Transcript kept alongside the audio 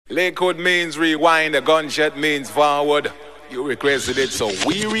Lakewood means rewind, a gunshot means forward. You requested it, so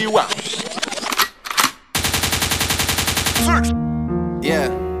we rewind. Yeah.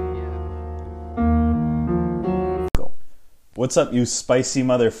 Go. What's up, you spicy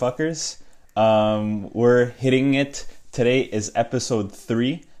motherfuckers? We're hitting it. Today is episode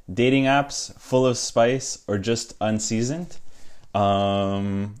 3. Dating apps full of spice or just unseasoned.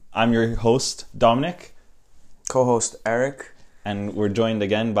 I'm your host, Dominic. Co-host Eric. And we're joined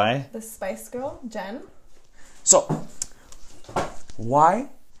again by... The Spice Girl, Jen. So, why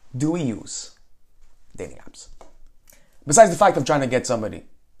do we use dating apps? Besides the fact of trying to get somebody,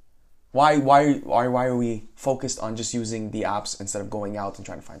 why are we focused on just using the apps instead of going out and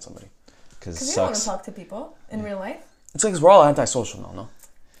trying to find somebody? Because you don't want to talk to people in real life. It's like we're all antisocial now, no?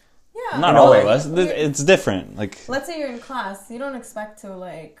 Yeah. Not all of us. It's different. Like, let's say you're in class. You don't expect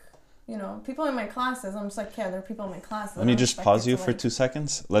to, people in my classes. I'm just like, yeah, there are people in my classes. Let me just pause you for 2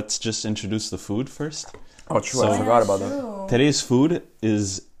 seconds. Let's just introduce the food first. Oh, true. I forgot about that. Today's food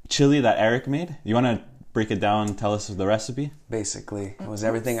is chili that Eric made. You want to break it down and tell us the recipe? Basically, it was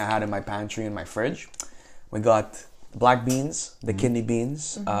everything I had in my pantry and my fridge. We got black beans, the kidney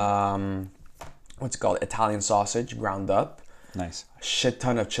beans, what's it called? Italian sausage, ground up. Nice. A shit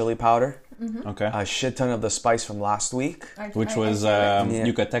ton of chili powder. Okay. A shit ton of the spice from last week. Which was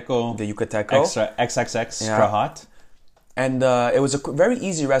Yucateco. The Yucateco. Extra extra hot. And it was a very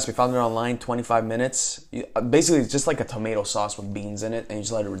easy recipe. Found it online, 25 minutes. Basically, it's just like a tomato sauce with beans in it, and you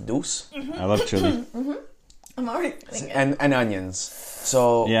just let it reduce. I love chili. I'm already feeling it. And onions.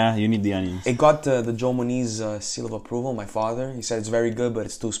 So yeah, you need the onions. It got the Joe Moniz seal of approval, my father. He said it's very good, but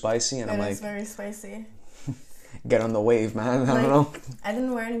it's too spicy. And I'm like... It's very spicy. Get on the wave, man. I don't know. I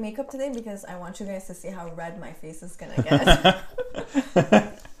didn't wear any makeup today because I want you guys to see how red my face is gonna get.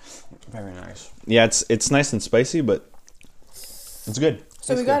 Very nice. Yeah, it's nice and spicy, but it's good.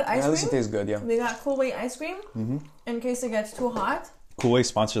 So we got ice cream. At least it tastes good, yeah. We got Cool Way ice cream in case it gets too hot. Cool Way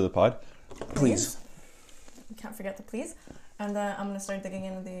sponsor the pod. Please. You can't forget to please. And I'm gonna start digging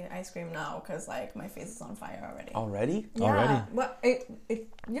into the ice cream now because my face is on fire already. Already? Yeah. Already? Well,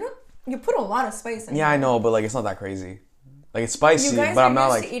 you put a lot of spice in. Yeah, I know, but it's not that crazy. It's spicy, but I'm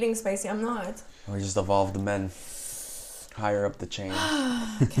not used to eating spicy. I'm not. We just evolved the men higher up the chain.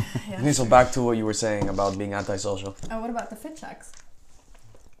 Okay, yeah. Okay, so back to what you were saying about being antisocial. What about the fit checks?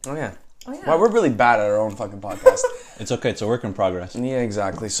 Oh yeah. Oh yeah. Well, we're really bad at our own fucking podcast. It's okay. It's a work in progress. Yeah,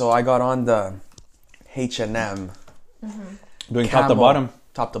 exactly. So I got on the H&M. Doing top to bottom.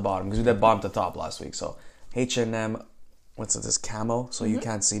 Top to bottom, because we did bottom to top last week. So H&M, what's it? This camo, so you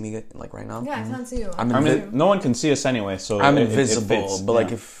can't see me right now. Yeah, I can't see you. I mean, no one can see us anyway, so I'm it invisible. fits.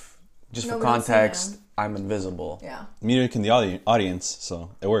 But if just for Nobody context, I'm invisible. Yeah. neither can the audience, so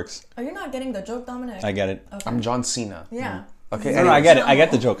it works. Are you not getting the joke, Dominic? I get it. Okay. I'm John Cena. Yeah. Okay. No, I get it. I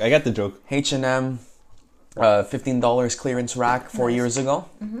get the joke. I get the joke. H&M, $15 clearance rack 4 years ago.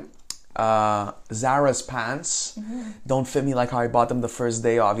 Zara's pants don't fit me like how I bought them the first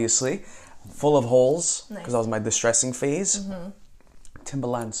day, obviously. Full of holes because that was my distressing phase.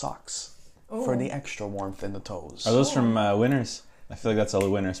 Timberland socks for the extra warmth in the toes. Are those from Winners? I feel like that's all the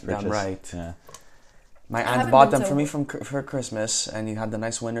Winners purchase. Damn right. Yeah. My aunt haven't bought been them to- for me for Christmas, and you had the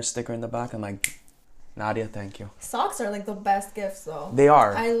nice winter sticker in the back. I'm like, Nadia, thank you. Socks are the best gifts, though. They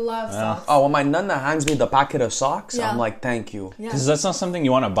are. I love socks. Oh, when my nana hands me the packet of socks, Yeah. I'm like, thank you. Yeah. Because that's not something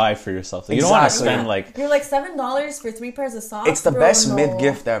you want to buy for yourself. Like, you don't want to Exactly. spend You're like $7 for 3 pairs of socks. It's the Bro, best no. mid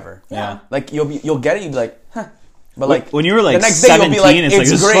gift ever. Yeah. You'll get it, you'll be like, huh. But when you were the next day 17, you'll be like, it's like,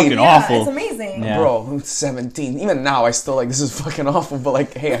 this is great. fucking Yeah, awful. it's amazing. Yeah. Bro, 17. Even now, I still this is fucking awful.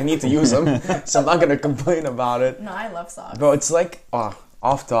 But hey, I need to use them, so I'm not gonna complain about it. No, I love socks. Bro, it's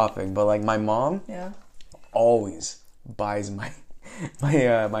off topic, but my mom Yeah. always buys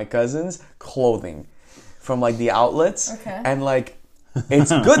my cousins clothing from the outlets, Okay. and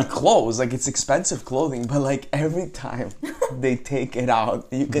it's good clothes, it's expensive clothing, but every time they take it out,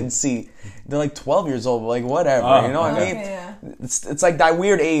 you can see they're 12 years old, but whatever, you know what I mean? Okay, yeah. It's like that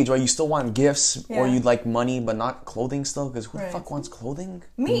weird age where you still want gifts or Yeah. you'd like money but not clothing still, because who the Right. fuck wants clothing?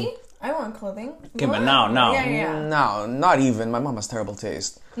 Me? I want clothing. Okay, but What? now. Yeah. No, not even. My mom has terrible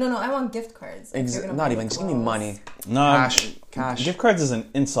taste. No, I want gift cards. if you're gonna Not buy even. Just give me clothes. money. No, Cash. gift cards is an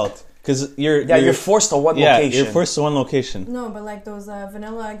insult. Because you're forced to one yeah, location. you're forced to one location. No, but those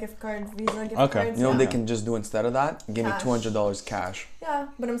vanilla gift card, Visa gift Okay. cards. You know what yeah. they can just do instead of that? Give me Cash. $200 cash. Yeah,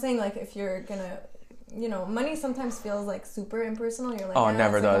 but I'm saying if you're gonna, money sometimes feels super impersonal. You're like, Oh, it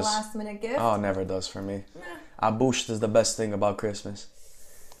never it's does. a last minute gift. Oh, never does for me. Abusht is the best thing about Christmas.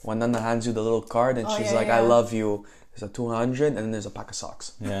 When Nana hands you the little card and she's yeah, like, yeah. I love you. There's a 200 and then there's a pack of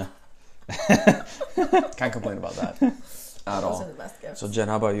socks. Yeah. Can't complain about that. At Those all. are the best gifts. So Jen,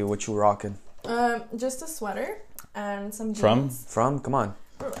 how about you? What you rocking? Just a sweater and some jeans. From? Come on.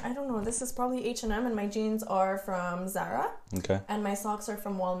 I don't know. This is probably H&M, and my jeans are from Zara, Okay. and my socks are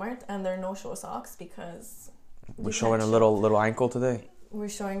from Walmart, and they're no-show socks because We're you showing a can't little ankle today. We're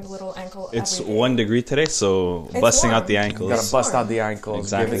showing the little ankle. It's every day. 1 degree today, so It's busting out warm. the You ankles. gotta bust out the ankles.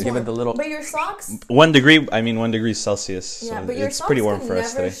 Exactly. Give it the little. But your socks, 1 degree, I mean 1 degree Celsius. yeah, So but your it's socks pretty warm can for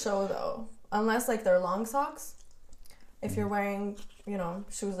us never today. show though, unless like they're long socks. If you're wearing,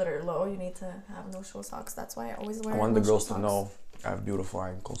 shoes that are low, you need to have no-show socks. That's why I always wear. I want the no-show girls to socks. know I have beautiful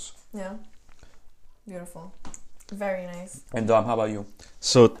ankles. Yeah, beautiful, very nice. And Dom, how about you?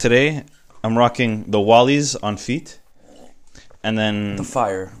 So today I'm rocking the Wallies on feet, and then The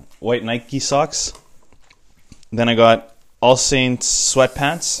fire. white Nike socks. Then I got All Saints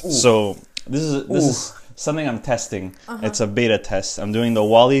sweatpants. Ooh. So this is something I'm testing. It's a beta test. I'm doing the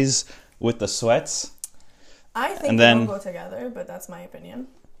Wallies with the sweats. I think And they then- don't go together, but that's my opinion.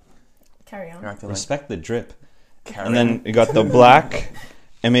 Carry on. You're acting like Respect the drip. Karen. And then we got the black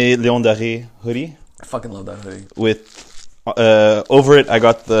Aimé Léon Daré hoodie I fucking love that hoodie. with over it I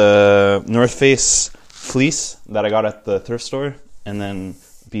got the North Face fleece that I got at the thrift store, and then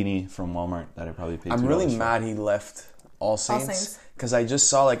beanie from Walmart that I probably paid. I'm $2 really for. mad he left All Saints Saints. because I just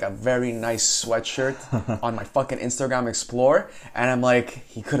saw like a very nice sweatshirt on my fucking Instagram Explore, and I'm like,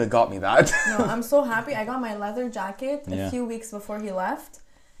 he could have got me that. No, I'm so happy. I got my leather jacket Yeah. a few weeks before he left.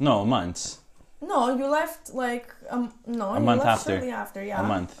 No, months. No, you left like no, A you month left after. shortly after. Yeah, A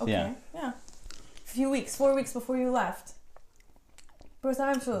month, Okay, yeah. Few weeks, 4 weeks before you left. Bro,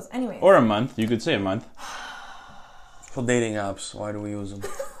 I'm shoes. Anyway, Or a month. You could say a month. For dating apps, why do we use them?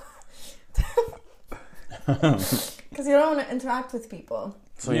 because you don't want to interact with people.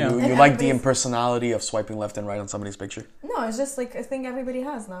 So Yeah. you And like the everybody's- impersonality of swiping left and right on somebody's picture? No, it's just like a thing everybody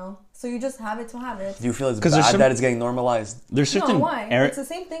has now. So you just have it to have it. Do you feel it's 'Cause there's bad some- that it's getting normalized? There's certain No, why? It's the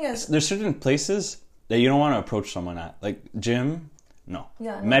same thing as there's certain places that you don't want to approach someone at, like gym. No.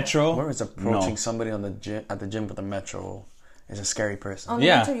 Yeah, no. Metro. Where is approaching No. somebody on the gym at the gym with the metro is a scary person. on the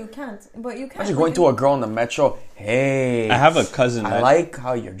Yeah. metro you can't, but you can. Imagine going to a girl on the metro. Hey, I have a cousin. I That, like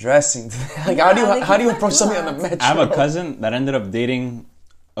how you're dressing. Like, Yeah, how do you like, how do you you can't approach do somebody on that. the metro? I have a cousin that ended up dating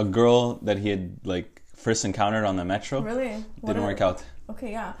a girl that he had like first encountered on the metro. Really Didn't work out.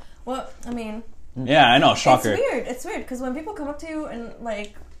 Okay, yeah. Well, I mean, Yeah, I know. Shocker. it's weird. It's weird because when people come up to you and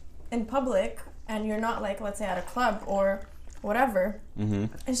like in public and you're not like, let's say, at a club or whatever,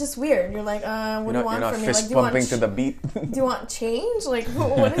 it's just weird. You're like, what do you want you're not from me? fist Like, do you want bumping to the beat. do you want change? Like,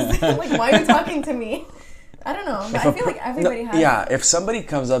 what is that? Like, why are you talking to me? I don't know, but I feel like everybody has. Yeah, if somebody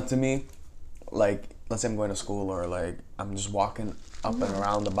comes up to me, like, let's say I'm going to school or like I'm just walking up and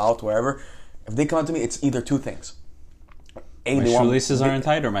around about wherever, if they come up to me, it's either two things. A, My they want- shoelaces they- aren't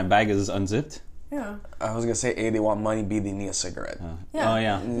tight or my bag is unzipped. Yeah. I was gonna say A, they want money. B, they need a cigarette. Yeah. Oh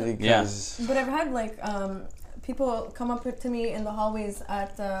yeah. Because But I've had like people come up to me in the hallways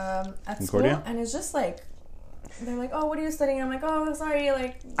at school, Concordia? and it's just like they're like, "Oh, what are you studying?" I'm like, "Oh, sorry."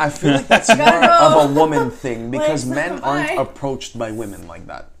 Like, I feel like that's more Gotta go. of a woman thing because Like, men aren't bye. approached by women like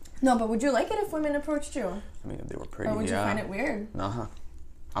that. no, but would you like it if women approached you, I mean, if they were pretty, or would you yeah. find it weird? Uh-huh.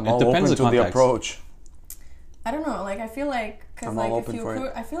 I'm It all depends open the to the context. approach. I don't know. Like, I feel like because I'm all like if open you, for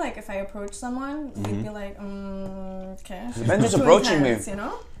it. I feel like if I approach someone, you'd be like, okay. Depends who's Too approaching me. intense, you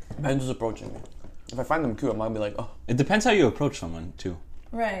know? Men just approaching me. If I find them cute, I might be like, oh. It depends how you approach someone too.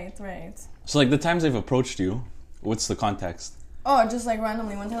 Right, right. So like the times they've approached you, what's the context? Oh, just like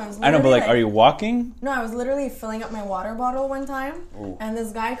randomly one time I was. I know, but literally, like, are you walking? No, I was literally filling up my water bottle one time, Ooh. and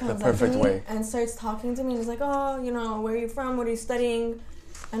this guy comes up to perfect me way. and starts talking to me. And he's like, "Oh, where are you from? What are you studying?"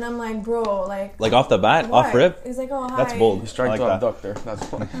 And I'm like, "Bro, like Like off the bat, what?" off rip? He's like, "Oh, hi." That's bold. He's trying I like to that. abduct her. That's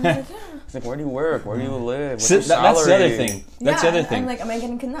why. I was like, "Yeah." He's like, where do you work? Where do you live? What's So your that's the other salary?" thing. That's Yeah, the other thing. I'm like, "Am I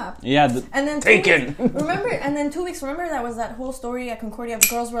getting kidnapped?" Yeah, And then Taken. Remember? And then 2 weeks. Remember that was that whole story at Concordia. The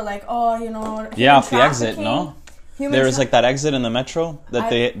girls were like, "Oh, human yeah, off the exit. trafficking, No, human there was tra- like that exit in the metro that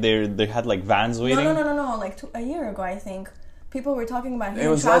I- they had like vans waiting. No. Like a year ago, I think people were talking about human It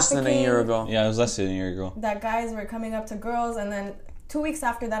was less than a trafficking, year ago. Yeah, it was less than a year ago. that guys were coming up to girls, and then 2 weeks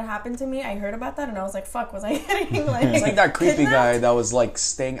after that happened to me, I heard about that, and I was like, "Fuck, was I getting like?" It's like that creepy kidnapped? guy that was like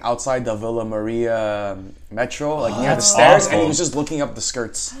staying outside the Villa Maria metro, like near the That's stairs, and he awful. was just looking up the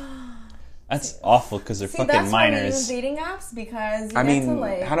skirts. That's awful because they're See, fucking that's why we use minors. dating apps because you I get mean, to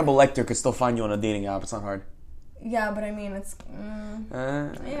like. Hannibal Lecter could still find you on a dating app. It's not hard. Yeah, but I mean, it's.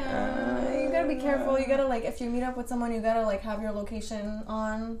 Yeah, you gotta be careful. You gotta like, if you meet up with someone, you gotta like have your location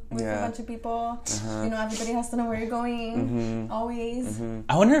on with Yeah. a bunch of people. Uh-huh. You know, everybody has to know where you're going. Mm-hmm. Always.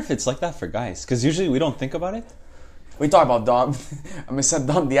 I wonder if it's like that for guys because usually we don't think about it. We talk about Dom. I mean, sent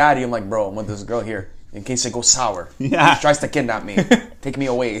Dom the Addy. I'm like, bro, I'm with this girl here. in case it goes sour. Yeah. She tries to kidnap me, take me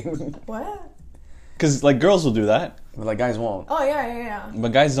away. What? Because like girls will do that, But like guys won't. Oh yeah. but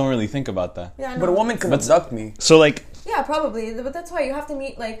guys don't really think about that. Yeah, But a no. woman could abduct me. So like Yeah, probably. But that's why you have to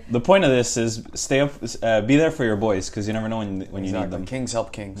meet like. the point of this is stay up, be there for your boys because you never know when you need them. Kings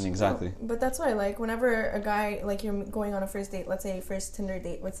help kings. Exactly. But that's why, like, whenever a guy, like, you're going on a first date, let's say first Tinder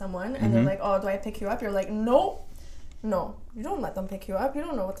date with someone, and Mm-hmm. they're like, oh, do I pick you up? You're like, no. No. You don't let them pick you up. You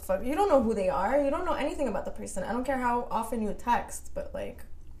don't know what the fuck. You don't know who they are. You don't know anything about the person. I don't care how often you text, but, like,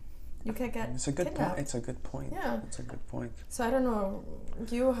 you can't get It's a good kidnapped. point. It's a good point. Yeah. It's a good point. So I don't know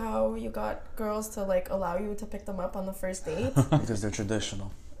how you got girls to, like, allow you to pick them up on the first date. Because they're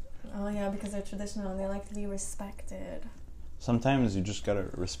traditional. Oh, yeah, because they're traditional and they like to be respected. Sometimes you just gotta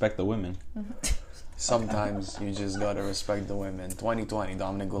respect the women. Sometimes you just gotta respect the women. 2020,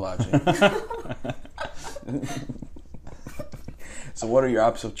 Dominic Gulaci. So what are your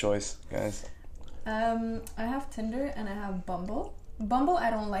apps of choice, guys? I have Tinder and I have Bumble. Bumble I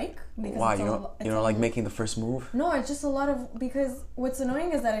don't like because Why? it's You don't like making the first move? No, it's just a lot of because what's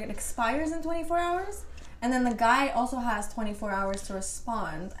annoying is that it expires in 24 hours and then the guy also has 24 hours to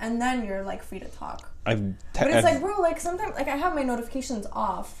respond and then you're like free to talk. But it's like, bro, like sometimes like I have my notifications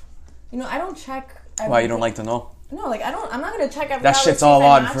off. You know, I don't check Why you don't like to know? No, like I'm not gonna check every That hour shit's to see all if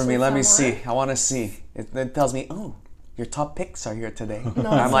I on match for me. with Let me someone. see. I want to see. It tells me, oh, your top picks are here today. No,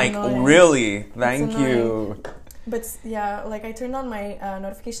 I'm it's like, annoying. really? Thank annoying. you. But yeah, like I turned on my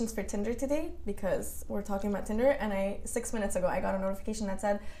notifications for Tinder today because we're talking about Tinder, and 6 minutes ago I got a notification that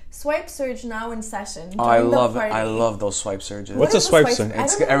said "Swipe surge now in session." Oh, I Join the love it. party." I love those swipe surges. What's What a is swipe the surge? I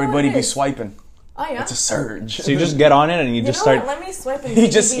It's don't know everybody what it be is. swiping. Oh yeah. It's a surge. So you just get on it and you You just know start. what? Let me swipe and You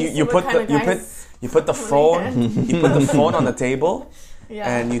see just what you put kind the of you guys- put the phone you put the phone on the table Yeah.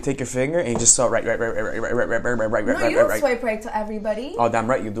 and you take your finger and you just start right. No, you don't swipe right to everybody. Oh, damn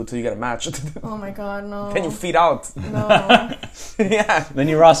right you do till you get a match. Oh my god, no. Then you feed out. No. Yeah. Then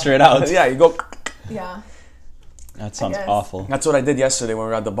you roster it out. Yeah, you go. Yeah. That sounds guess. awful. That's what I did yesterday when we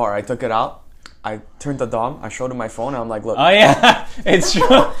were at the bar. I took it out. I turned the dom. I showed him my phone. And I'm like, look. Oh yeah, it's true.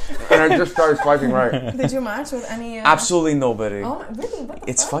 And I just started swiping right. Did you match with any? Absolutely nobody. Oh, really? What the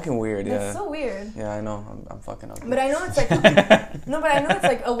It's fuck? fucking weird. That's Yeah. so weird. Yeah, I know. I'm fucking ugly. But I know it's like no, but I know it's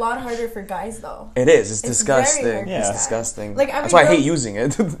like a lot harder for guys though. It is. It's It's disgusting. very hard Yeah. It's to disgusting. Like, every That's why I girl- hate using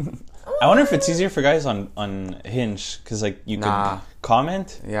it. I wonder if it's easier for guys on Hinge because like you Nah. could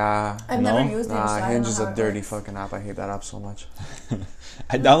comment. Yeah. I've No? never used it. so I Nah, don't Hinge know is how a it dirty works. fucking app. I hate that app so much.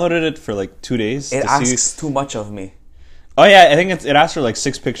 I downloaded it for like 2 days. It to see. asks too much of me. Oh yeah, I think it asks for like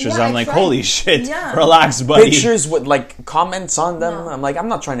 6 pictures. Yeah, I'm I like, tried. holy shit, Yeah. relax, buddy. Pictures with like comments on them. No. I'm like, I'm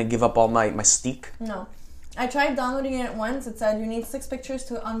not trying to give up all my steak. No. I tried downloading it once. It said you need 6 pictures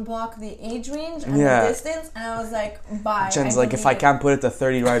to unblock the age range and Yeah. the distance, and I was like, bye. Jen's like, if I can't put it to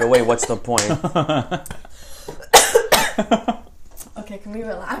 30 right away, what's the point? Okay, can we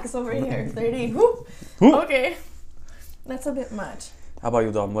relax over here? 30. Whoop. Okay. That's a bit much. How about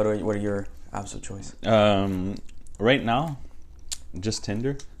you, Dom? What are your apps of choice? Right now, just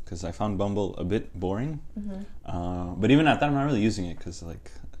Tinder because I found Bumble a bit boring. But even at that, I'm not really using it because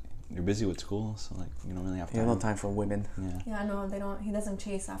like you're busy with school, so like you don't really have You time. have no time for women. Yeah. Yeah, no, they don't. He doesn't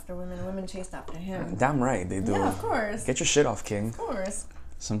chase after women. Women chase after him. Damn right they do. Yeah, of course. Get your shit off, King. Of course.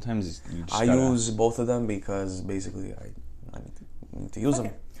 Sometimes you just I gotta, use both of them because basically I need to use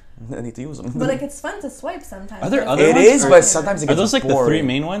them. I need to use them. But like, it's fun to swipe sometimes. Are there Like, other It ones, is, or- but sometimes it Are gets those like boring. the 3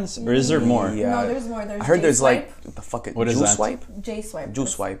 main ones, or is there more? Yeah. No, there's more. There's I heard there's J-Swipe, like the fucking What is Jew that? swipe. J-Swipe. Jew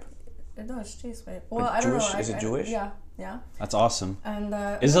swipe. No, it's J-Swipe. Well, Like I don't Jewish? know. Is it Jewish? Yeah, yeah. That's awesome. And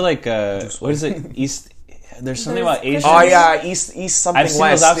Is it like what is it? East? There's something There's about Asian. Oh yeah, east something I've seen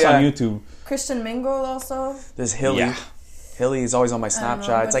west. those apps yeah. on YouTube. Christian Mingle also. There's Hilly. Yeah. Hilly is always on my don't know,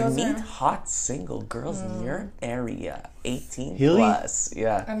 Snapchat. It's but like those meet are- hot single girls in your area, 18 Hilly? plus.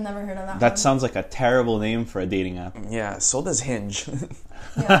 Yeah, I've never heard of that. That one. sounds like a terrible name for a dating app. yeah. So does Hinge.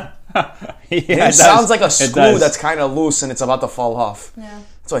 Yeah, Yeah, Hinge it sounds does. like a It screw does. that's kind of loose and it's about to fall off. yeah.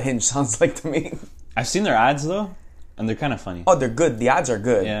 That's what Hinge sounds like to me. I've seen their ads though, and they're kind of funny. Oh, they're good. The ads are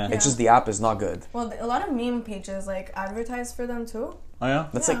good. Yeah. It's Yeah. just the app is not good. Well, a lot of meme pages like advertise for them too. Oh yeah.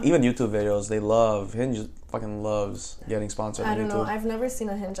 That's Yeah. like even YouTube videos. They love Hinge. Fucking loves getting sponsored I on don't know. YouTube. I've never seen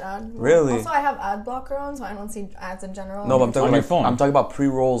a Hinge ad. Really? Also, I have ad blocker on, so I don't see ads in general. No, but I'm talking On your about phone. I'm talking about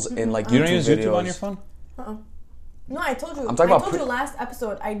pre-rolls in like You YouTube don't use videos. YouTube on your phone? No, I told you. I'm talking I about told you last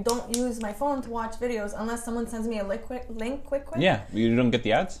episode. I don't use my phone to watch videos unless someone sends me a link quick. Yeah, you don't get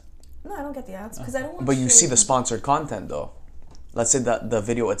the ads. No, I don't get the ads because I don't want. But you see the sponsored content though. Let's say that the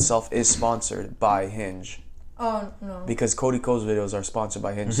video itself is sponsored by Hinge. Oh no. Because Cody Co's videos are sponsored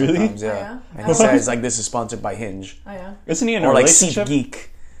by Hinge Really? sometimes, yeah. Oh, yeah? And he says like this is sponsored by Hinge. Oh yeah. Isn't he in a Or like relationship? SeatGeek.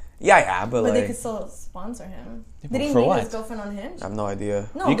 Yeah, but But like, they could still sponsor him. but Did he for meet what? his girlfriend on Hinge? I have no idea.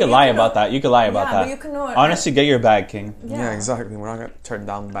 No, You but could lie can about know- that. You could lie about yeah, that. but you can know it. Honestly, get your bag, King. Yeah, exactly. We're not gonna turn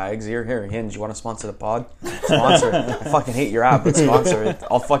down bags. Here, Hinge. You want to sponsor the pod? Sponsor it. I fucking hate your app, but sponsor it.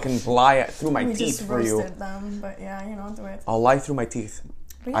 I'll fucking lie through my We teeth just for you. roasted them, but yeah, do it. I'll lie through my teeth.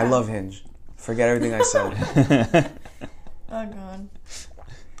 But I yeah. love Hinge. Forget everything I said. Oh god.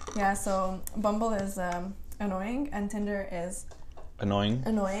 Yeah, so Bumble is annoying and Tinder is Annoying.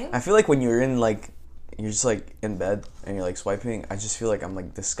 annoying. I feel like when you're in like, you're just like in bed and you're like swiping, I just feel like I'm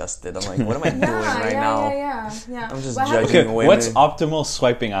like disgusted. I'm like, what am I doing right now? Yeah. I'm just What judging happened- Okay, women what's optimal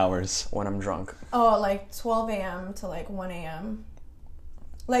swiping hours? when I'm drunk. Oh, like 12 a.m. to like 1 a.m.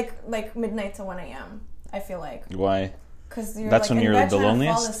 Like midnight to 1 a.m. I feel like. Why? Because you're That's like when in you're bed the trying to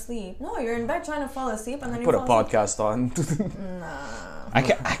fall loneliest? asleep. No, you're in bed trying to fall asleep and then Put you a fall asleep. podcast on. I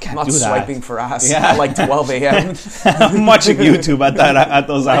can't I'm not do that. swiping for ass Yeah. at like 12 a.m. I'm watching YouTube at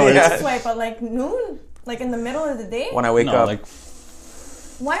those hours. Yeah. Swipe at like noon, like in the middle of the day. When I wake No, up, like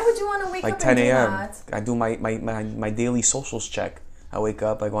Why would you want to wake like up 10 and do a.m. that? I do my daily socials check. I wake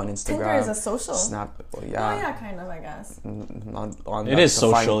up, I go on Instagram. Tinder is a social. Snap. Well, Oh yeah. yeah, kind of, I guess. Not on it that is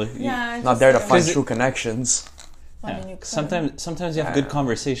to find- social. Yeah, it's Not just there to like- find Is it- true connections. I mean, Yeah. you could. Sometimes you have good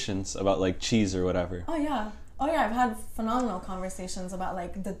conversations about like cheese or whatever. Oh yeah. I've had phenomenal conversations about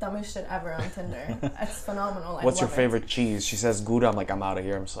like the dumbest shit ever on Tinder. It's phenomenal. I What's your love it. favorite cheese? She says Gouda. I'm like, I'm out of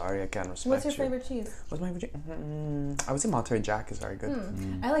here. I'm sorry. I can't respect What's your you. favorite cheese? What's my favorite? I would say Monterey Jack is very good.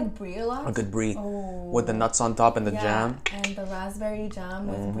 I like brie a lot. A good brie Oh. with the nuts on top and the Yeah, jam. and the raspberry jam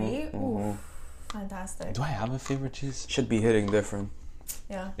with brie. Ooh, fantastic. Do I have a favorite cheese? Should be hitting different.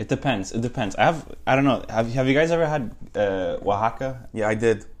 Yeah. It depends. I don't know. Have you guys ever had Oaxaca? Yeah, I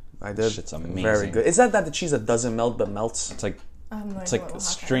did. Shit's amazing. Very good. Is that the cheese that doesn't melt but melts? It's like I have no it's idea like what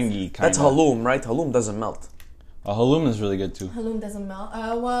Oaxaca is. stringy kind That's of. halloum, right? Halloum doesn't melt. Halloum is really good too. Halloum doesn't melt.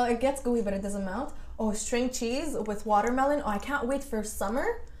 Well, it gets gooey, but it doesn't melt. Oh, string cheese with watermelon. Oh, I can't wait for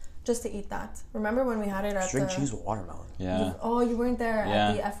summer just to eat that. Remember when we had it at String the... cheese with watermelon. Yeah. Oh, you weren't there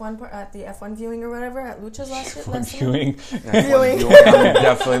Yeah. at the F1 viewing or whatever at Lucha's last summer? Viewing. F1 viewing. I'm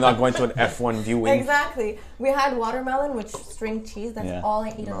definitely not going to an F1 viewing. Exactly. We had watermelon with string cheese. That's Yeah. all I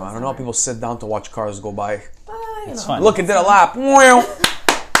eat. No, I don't know how people sit down to watch cars go by. It's fun. Look, it did a lap. Wow.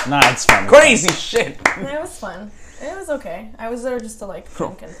 Nah, it's fun. Crazy shit. It was fun. It was okay. I was there just to like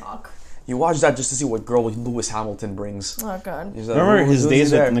drink and talk. You watch that just to see what girl Lewis Hamilton brings. Oh god. He's like, Remember his who's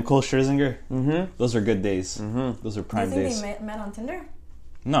days there? with Nicole Scherzinger? Mm-hmm. Those were good days. Mm-hmm. Those were Do you prime think days. they met on Tinder?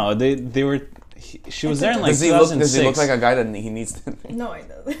 No, they were. She was there in like Does he 2006. look like a guy that he needs to... No, I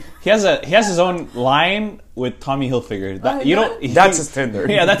don't. He has his own line with Tommy Hilfiger. That, Oh, you yeah? don't. That's his Tinder.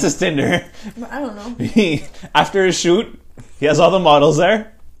 Yeah, that's his Tinder. But I don't know. After his shoot, he has all the models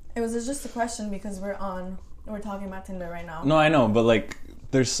there. It was just a question because we're talking about Tinder right now. No, I know, but like,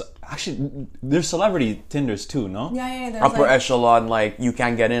 there's celebrity Tinders too. No. Yeah. There's Upper like, echelawn, like, you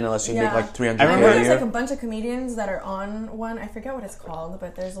can't get in unless you make Yeah. like 300 I I know remember- a there's year. like a bunch of comedians that are on one. I forget what it's called,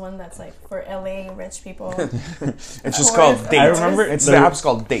 but there's one that's like for LA rich people. It's just Or called is- Date. I remember It's there- the app's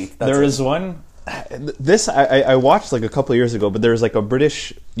called Date. That's There it. is one. This I watched like a couple of years ago, but there was like a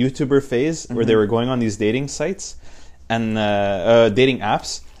British YouTuber phase where they were going on these dating sites and dating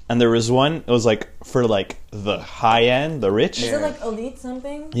apps, and there was one. It was like for like the high end, the rich, Is it like elite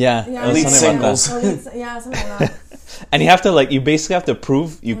something? yeah, Yeah, it was Elite something like that. singles. Yeah, something like that. And you have to like you basically have to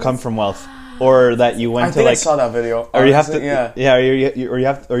prove you come from wealth, or that you went I to think I like, saw that video. or you have to Yeah.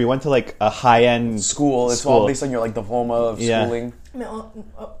 or you went to like a high end School. It's all based on your like diploma of Yeah. schooling.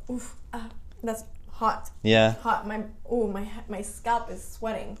 That's hot. Yeah. Hot. My scalp is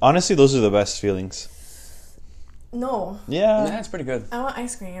sweating. Honestly, those are the best feelings. No, Yeah. Yeah, it's pretty good. I want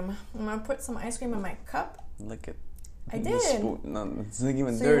ice cream. I'm gonna put some ice cream in my cup. Lick it. I The did. spoon. No, it's not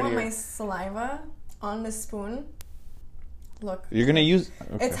even So you want dirty. my saliva on the spoon? Look, You're gonna use.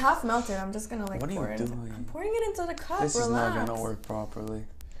 Okay. it's half melted. I'm just gonna like What are you pour it. doing? I'm pouring it into the cup. This is Relax. not gonna work properly.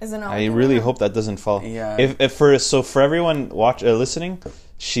 Is it not? I working? really hope that doesn't fall. Yeah. If for everyone listening,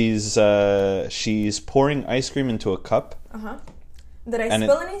 she's pouring ice cream into a cup. Did I and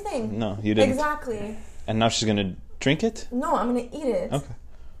spill anything? No, you didn't. Exactly. And now she's gonna drink it. No, I'm gonna eat it. Okay.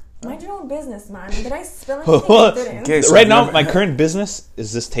 Mind your own business, man. Did I spill anything? Well, I didn't. Okay, so right if you now, ever- my current business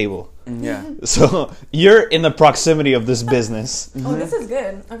is this table. Yeah. So you're in the proximity of this business. Oh, this is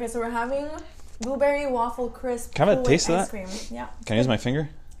good. Okay, so we're having blueberry waffle crisp. Can I have a with taste of ice that? cream. Yeah. Can I use my finger?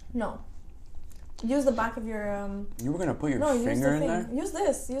 No. Use the back of your You were gonna put your No, use finger the in thing. there? Use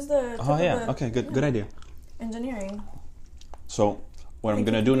this. Use the. Oh tip of yeah. the- Okay. Good idea. Engineering. So what I'm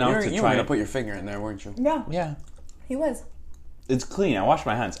gonna do now to You were try. gonna put your finger in there, weren't you? Yeah. Yeah. He was. It's clean. I wash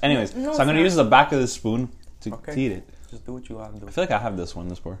my hands. Anyways, No, so it's I'm gonna not. use the back of the spoon to Okay. eat it. Just do what you gotta do. I feel like I have this one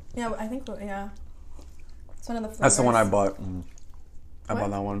before. Yeah, I think yeah. It's one of the flavors. That's the one I bought. I bought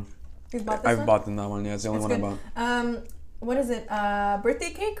What? that one. You've bought this I've one? bought that one. Yeah, it's the only It's one I good. bought. What is it?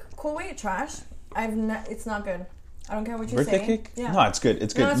 Birthday cake? Cool Weight trash. It's not good. I don't care what you Birthday say. cake? Yeah. No, it's good.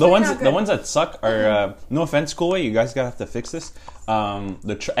 It's good. No, it's the really ones not the good. ones that suck are no offense, Cool Way. You guys gotta have to fix this.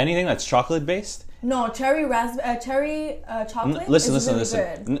 Anything that's chocolate based. No, cherry chocolate. Listen, is listen.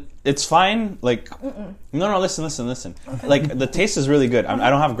 really good. It's fine. Like, no. Listen. Like the taste is really good. I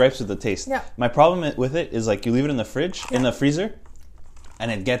don't have gripes with the taste. Yeah. My problem with it is like you leave it in the fridge, in the freezer, and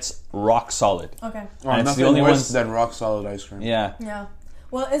it gets rock solid. Okay. And it's Nothing the only worse ones. than rock solid ice cream. Yeah. Yeah.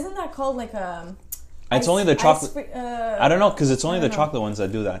 Well, isn't that called like It's only the chocolate. I I don't know because it's only the know. chocolate ones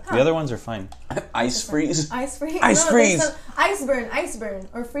that do that. The other ones are fine. Ice freeze. Ice freeze. Ice freeze. Ice burn,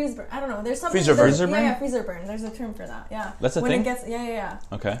 or freeze burn. I don't know. There's something. Freezer burn. Freezer burn? Yeah, freezer burn. There's a term for that. Yeah. That's a when thing? It gets, yeah.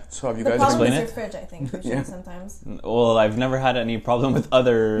 Okay. So have you The guys problem explain is it? your fridge, I think, usually Yeah. sometimes. Well, I've never had any problem with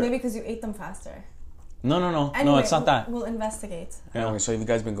other. Maybe because you ate them faster. No. Anyway, No, it's not that. We'll investigate. Anyway, so have you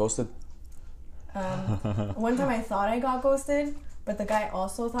guys been ghosted? One time I thought I got ghosted, but the guy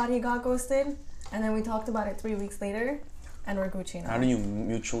also thought he got ghosted, and then we talked about it 3 weeks later, and we're Gucci now. How do you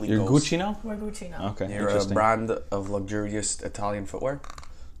mutually You're ghost? Gucci now? We're Gucci now. Okay. You're a Interesting. brand of luxurious Italian footwear.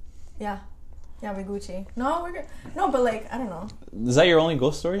 Yeah, we Gucci. No, we're good. No, but like I don't know. Is that your only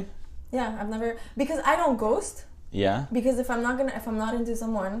ghost story? Yeah, I've never because I don't ghost. Yeah. Because if I'm not into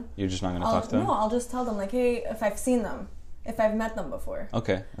someone, You're just not gonna talk to them. I'll just tell them like, hey, if I've seen them, if I've met them before,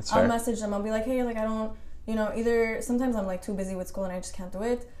 Okay, that's I'll fair. message them. I'll be like, hey, like I don't, either sometimes I'm like too busy with school and I just can't do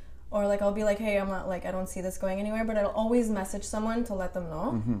it, or like I'll be like, hey, I'm not like I don't see this going anywhere, but I'll always message someone to let them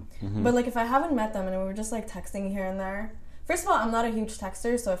know. But like if I haven't met them and we're just like texting here and there, first of all, I'm not a huge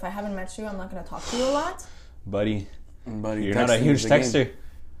texter, so if I haven't met you, I'm not gonna talk to you a lot. Buddy, Buddy, you're not a texting huge is a game. texter.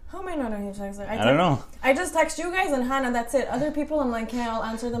 How am I not a huge texter? I don't know. I just text you guys and Hannah, that's it. Other people, I'm like, hey, I'll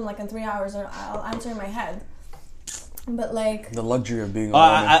answer them like in 3 hours, or I'll answer in my head. But like, The luxury of being a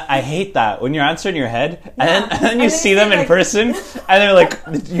woman. I hate that when you're answering your head and then you And then see you them see, in like- person and they're like,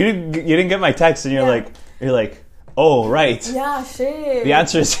 you didn't get my text, and you're like, oh right, yeah, shit. the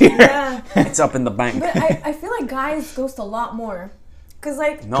answer is here. Yeah. It's up in the bank. But I feel like guys ghost a lot more. Because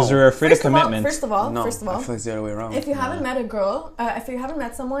like, No. Because they're afraid of first of all, commitment. first of all, I feel like it's the other way around. if you haven't met a girl, if you haven't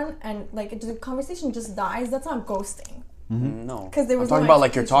met someone and like the conversation just dies, that's not ghosting. No. 'Cause there was I'm talking no about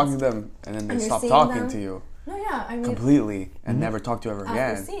like you're talking expectations. to them and then they And you're stop seeing talking them. to you No, yeah, I mean, completely and never talk to you ever after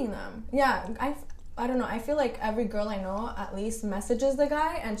again. seeing them, yeah, I don't know. I feel like every girl I know at least messages the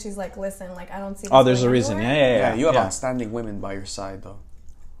guy, and she's like, "Listen, like I don't see." This Oh, there's a going reason. anywhere." Yeah. Yeah, you have outstanding women by your side though.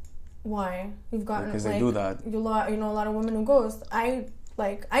 Why? You've gotten Because like, they do that. You know a lot of women who ghost. I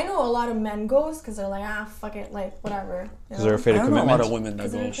know a lot of men ghost because they're like, fuck it, like whatever. Because they're afraid I of don't know a lot commitment. of women that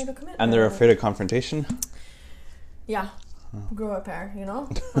Because they're ghost. afraid of commitment. And they're afraid of confrontation. Yeah. Grow up, pair,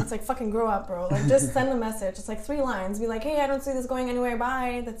 It's like fucking grow up, bro. Like just send a message. It's like 3 lines. Be like, hey, I don't see this going anywhere.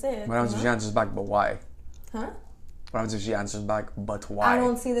 Bye. That's it. What happens if she answers back, but why? Huh? What happens if she answers back, but why? I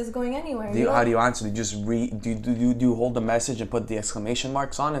don't see this going anywhere. How do you answer? Do you just do you hold the message and put the exclamation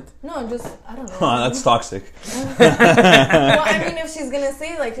marks on it? No, just I don't know. Oh, that's toxic. Well, I mean, if she's gonna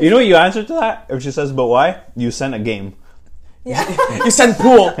say like, You know what you answer to that? If she says, but why? You send a game. yeah. You send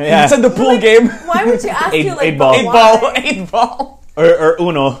pool. Yeah. You send the pool game. Why would she ask you like, eight ball. but 8 why? ball. 8 ball. Or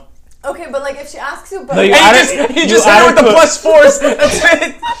Uno. Okay, but like if she asks you, but No, you And add you it- just you hit her add with it the to +4s. That's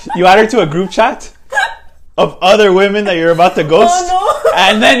it. You add her to a group chat of other women that you're about to ghost. Oh, no.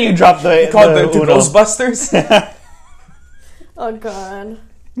 And then you drop the Called the Uno. Ghostbusters. Oh god,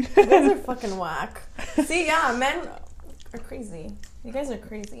 you guys are fucking whack. See, yeah, men are crazy. You guys are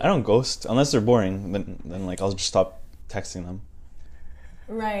crazy. I don't ghost unless they're boring. Then like I'll just stop texting them.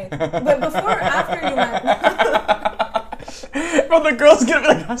 Right, but before, or after you met. But the girl's gonna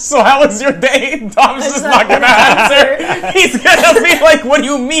be like, so how was your day? Tom's just not Exactly. gonna answer. He's gonna be like, what do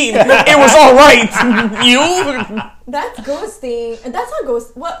you mean? It was alright. You? That's ghosting. That's not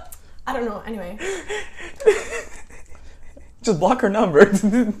ghost. What? I don't know. Anyway, Just block her number.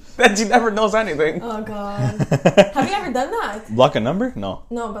 Then she never knows anything. oh god, have you ever done that? Block a number? No.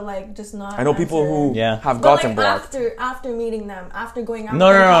 No, but like just not. I know people who answer. Yeah. have But gotten like blocked. after meeting them, after going out.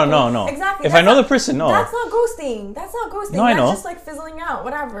 No. and talking- No. Exactly. If I that's know not- the person, no. That's not ghosting. That's not ghosting. No, I That's know. just like fizzling out.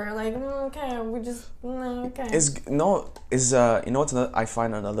 Whatever. Like okay, we just okay. You know what's another, I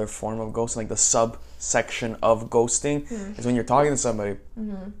find another form of ghosting, like the subsection of ghosting, is when you're talking to somebody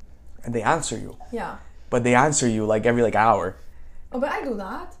and they answer you, Yeah. but they answer you like every hour. Oh, but I do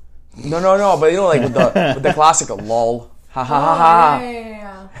that. No, but you know, like with the classic lol, ha ha ha Oh, ha.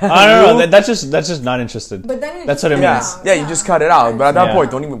 yeah. I don't know. That's just not interested. But then you That's just what it cut means. out. Yeah, you just cut it out. But at that Yeah.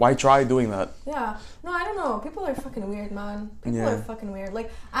 point, why try doing that? Yeah. No, No, I don't know. People are fucking weird, man. People Yeah. are fucking weird.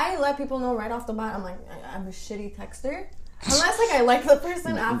 Like, I let people know right off the bat. I'm like, I'm a shitty texter. Unless like I like the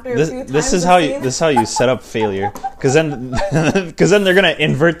person after a few times. This is how you set up failure. Because then they're gonna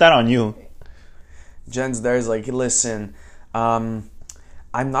invert that on you. Jen's there's like, listen, I'm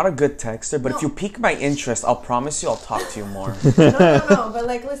not a good texter, but if you pique my interest, I'll promise you I'll talk to you more. No. But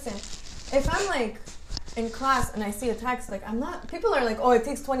like, listen, if I'm like in class and I see a text, like I'm not. People are like, oh, it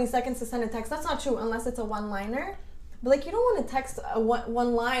takes 20 seconds to send a text. That's not true unless it's a one-liner. But like, you don't want to text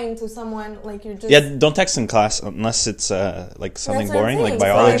one line to someone like you're just. Yeah, don't text in class unless it's like something boring, like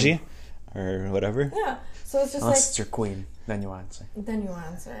biology or whatever. Yeah, so it's just Unless like. it's your queen, then you answer. Then you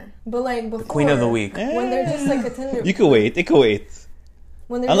answer. But like before. The queen of the week. When they're just like a Tinder. You could wait. It could wait.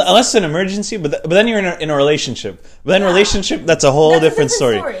 When Unless it's an emergency, but then you're in a relationship. But then relationship, that's a whole different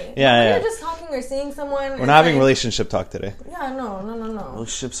story. Yeah, when yeah. you're just talking or seeing someone. We're not having relationship talk today. Yeah, no.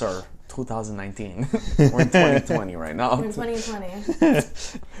 Relationships are 2019. We're in 2020 right now. We're in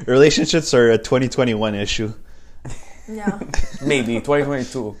 2020. Relationships are a 2021 issue. Yeah. Maybe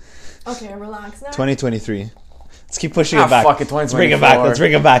 2022. Okay, relax now. 2023. Let's keep pushing it back. Fuck it, Let's bring it back. Let's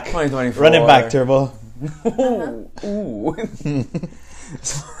bring it back. 2024. Run it back, Turbo. Ooh.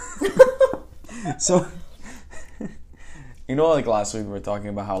 So, you know, like last week we were talking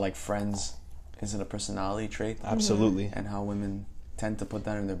about how like friends isn't a personality trait. Absolutely. And how women tend to put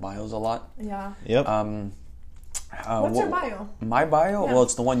that in their bios a lot. Yeah. Yep. What's your bio? My bio? Yeah. Well,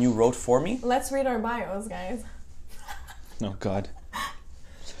 it's the one you wrote for me. Let's read our bios, guys. Oh, God.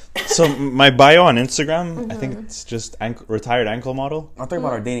 So, my bio on Instagram, I think it's just retired ankle model. I'm talking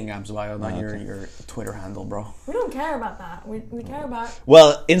about our dating apps bio, not your Twitter handle, bro. We don't care about that. We care about.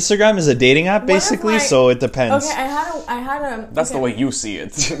 Well, Instagram is a dating app, basically, so it depends. Okay, I had a. That's the way you see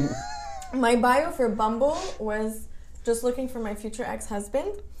it. My bio for Bumble was just looking for my future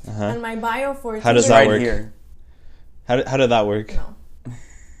ex-husband, and my bio for How does Tinder that work? Here. How did that work? No.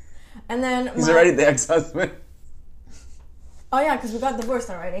 And then He's already the ex-husband. Oh yeah, because we got divorced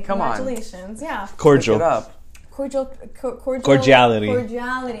already. Come on. Congratulations. Yeah. Cordial. Look it up. Cordiality.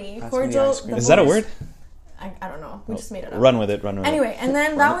 Cordial. Is that a word? I don't know. We just made it up. Run with it. Anyway, and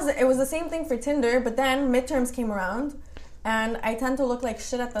then it was the same thing for Tinder, but then midterms came around, and I tend to look like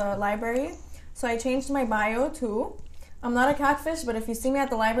shit at the library, so I changed my bio to, I'm not a catfish, but if you see me at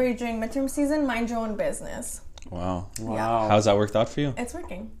the library during midterm season, mind your own business. Wow. Wow. How's that worked out for you? It's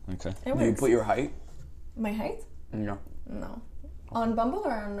working. Okay. It Do you works. put your height? My height? No. No. On Bumble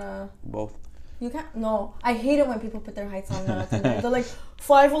or on... Both. You can't. No, I hate it when people put their heights on Tinder. They're like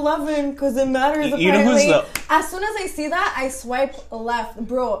 5'11" because it matters. Apparently, You know who's as soon as I see that, I swipe left,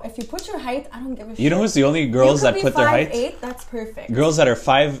 bro. If you put your height, I don't give a shit. You know who's the only girls that put their height? 5'8", that's perfect. Girls that are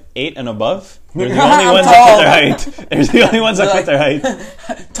 5'8" and above. They're the only ones that put their height. They're the only ones that put their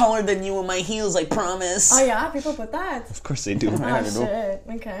height. Taller than you in my heels, I promise. Oh yeah, people put that. Of course they do. Oh shit.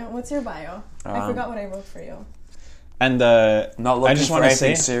 Okay, what's your bio? I forgot what I wrote for you. And not looking I just for want to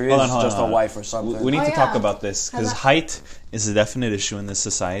anything say, serious, hold on. just a wife or something. We need to yeah. talk about this because height is a definite issue in this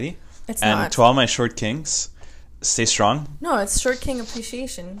society. It's and not. to all my short kings, stay strong. No, it's Short King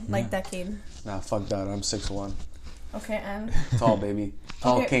Appreciation, like Decade. Nah, fuck that. I'm 6'1". Okay, and Tall, baby.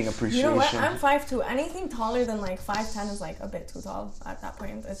 Tall okay, king appreciation. You know what? I'm 5'2". Anything taller than like 5'10" is like a bit too tall at that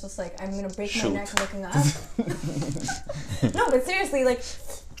point. It's just like I'm gonna break my neck looking up. No, but seriously, like,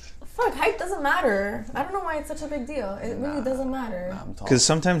 fuck, height doesn't matter. I don't know why it's such a big deal. It really doesn't matter. I'm tall. Because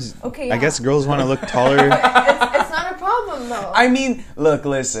sometimes, Okay, I yeah. guess girls want to look taller. It's not a problem though. I mean, look,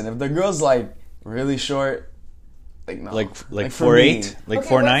 listen. If the girl's like really short, like no, like for 4'8", like Okay,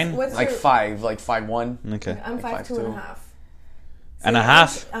 4'9". what's like your- 5, like 5'1". Okay. I'm like 5'2" and a 5'2". half. And a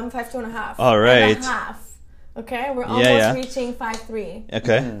half? I'm 5'2" and a half. All right. And a half. Okay, we're almost yeah. reaching 5'3".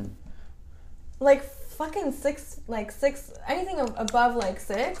 Okay. Like fucking 6, anything above like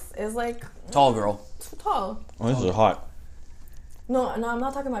 6 is like Tall girl. too tall. Oh, this is hot. No, I'm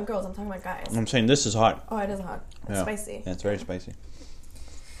not talking about girls. I'm talking about guys. I'm saying this is hot. Oh, it is hot. It's Yeah. spicy. Yeah, it's very spicy.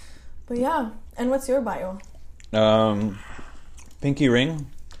 But yeah, and what's your bio? Pinky ring,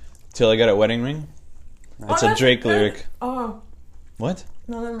 till I get a wedding ring. That's a that's Drake good. lyric. Oh, What?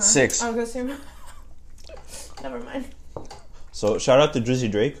 no, never mind. 6. I was gonna say. Never mind. So shout out to Drizzy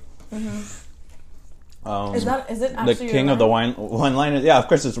Drake. Is it The actually king your of the line? one liner? Yeah, of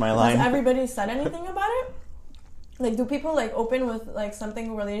course it's my Has line. everybody said anything about it? Like, do people like open with like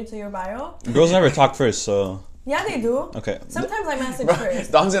something related to your bio? Girls never talk first, so Yeah, they do. okay. Sometimes I message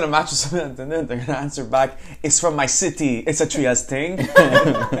first. Dom's gonna match with something and then they're gonna answer back, it's from my city, it's a Trias thing.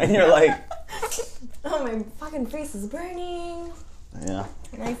 And you're like, Oh, my fucking face is burning. Yeah.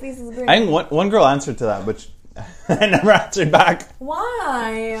 My face is burning. I think one girl answered to that, but I never answered back.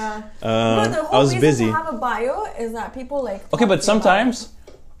 Why? Bro, the whole I was reason busy. to have a bio is that people like. Okay, talk but to you sometimes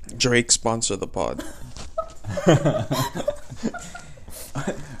Drake sponsor the pod.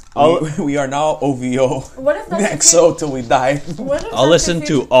 we are now OVO. What if that's Next so till we die. What if I'll that's listen the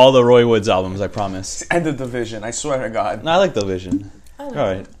to future- all the Roy Woods albums. I promise. End of division. I swear to God. No, I like the Vision. I like All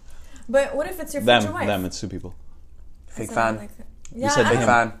it. right, But what if it's your future wife? them. It's two people. Fake I said I fan. like it. Yeah, said I Big him.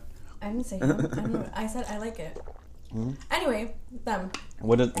 fan. I didn't say him. I, don't know. I said I like it. Anyway, them.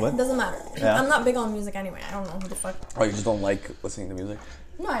 What? It doesn't matter. Yeah. I'm not big on music anyway. I don't know who the fuck. Oh, you just don't like listening to music?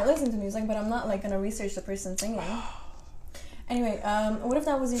 No, I listen to music, but I'm not like gonna research the person singing. Anyway, what if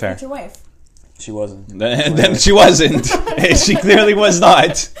that was your Fair. future wife? She wasn't. Then she wasn't. She clearly was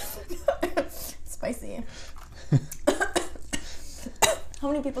not. Spicy. How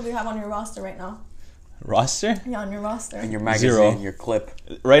many people do you have on your roster right now? Roster? Yeah, on your roster. In your magazine, Zero. your clip.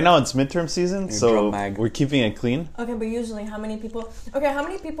 Right now it's midterm season, Your so drum mag. we're keeping it clean. Okay, but usually how many people? Okay, how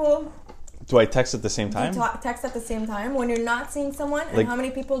many people Do I text at the same do you time? text at the same time when you're not seeing someone? And Like- how many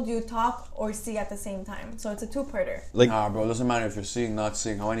people do you talk or see at the same time? So it's a two-parter. Like Nah, bro, it doesn't matter if you're seeing, not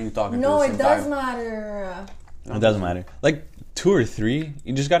seeing. How many are you talking to No, at the it same does time? matter. it doesn't matter. Like 2 or 3,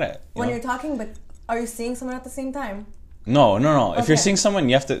 you just gotta. When know. you're talking, but are you seeing someone at the same time? No. If you're Okay. seeing someone,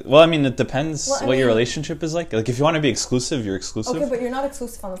 you have to. Well, I mean, it depends Well, I what your mean- relationship is like. Like if you want to be exclusive, you're exclusive. Okay, but you're not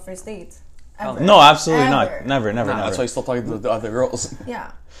exclusive on the first date. Ever. No, absolutely Ever. not. Never. Nah, that's why you're still talking to the other girls.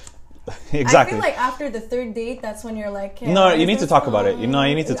 Yeah. Exactly. I feel like after the third date, that's when you're like, hey, No, where you is need to this talk about it. going? You know,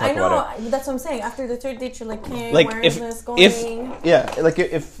 you need to talk I know, about but that's what I'm saying. After the third date, you're like, hey, Like where if is this going?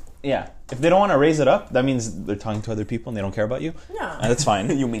 if they don't want to raise it up, that means they're talking to other people and they don't care about you. Yeah. And that's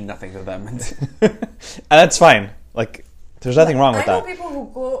fine. You mean nothing to them. And that's fine. Like there's nothing wrong with I know that. people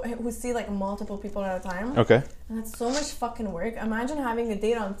who see like multiple people at a time. Okay. And that's so much fucking work. Imagine having a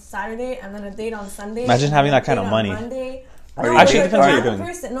date on Saturday and then a date on Sunday. Imagine and having then a that kind date of on money. Monday. Are you Actually, it dating- depends what are you're you- doing.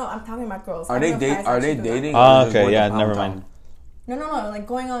 Person, no, I'm talking about girls. Are I they don't know if guys Are they actually do that. dating? Ah, or just okay, going to yeah, pound never town? mind. No, like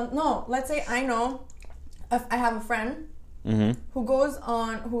going on. No, let's say I know, if I have a friend Mm-hmm.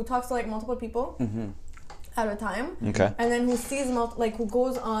 who talks to like multiple people at a time, Okay. and then who sees who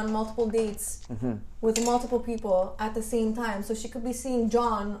goes on multiple dates with multiple people at the same time. So she could be seeing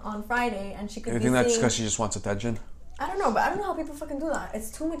John on Friday, and she could You be think that's seeing. because she just wants attention? I don't know, but I don't know how people fucking do that.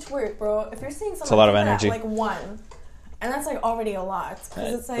 It's too much work, bro. If you're seeing someone a lot of at, energy. like 1, and that's like already a lot.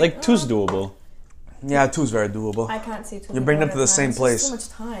 'Cause it's Like two's doable. Yeah, 2's very doable. I can't see 2. You bring them people to at the a same time. It's place.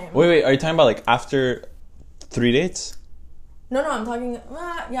 just too much time. Wait, are you talking about like after 3 dates? No, I'm talking.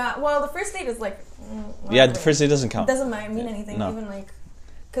 Yeah, well, the first date is like. Yeah, whatever. the first date doesn't It count. doesn't mean anything, No. even like.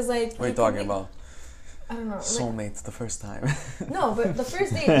 Because like. What are you could talking be- about? I don't know. Like, Soulmates the first time. no, but the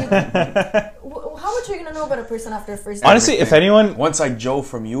first date. How much are you gonna know about a person after a first date? Honestly, if anyone, Once I Joe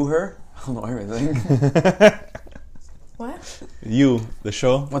from you her, I'll know everything. What? you, the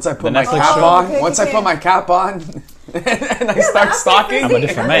show, Once I put the my Netflix cap show. on, Okay, once I okay. put my cap on, and I start stalking. I'm a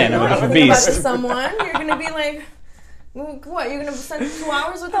different man. I'm a different beast. About someone, you're gonna be like, what? You're gonna spend 2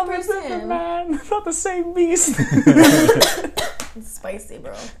 hours with the person? Man, not the same beast. It's spicy,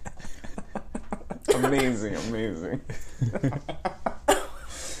 bro. Amazing.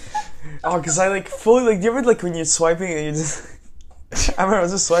 Oh, because I like fully like. Do you ever like when you're swiping and you just? I remember I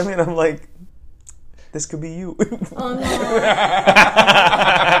was just swiping and I'm like, this could be you. Oh no.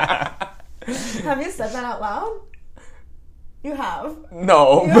 Have you said that out loud? You have.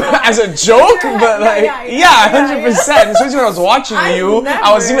 No, Yeah. as a joke, Yeah, but like, yeah, yeah, 100%. Especially when I was watching I you,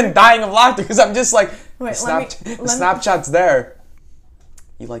 I was never- even dying of laughter because I'm just like, Wait, Snapchat's there.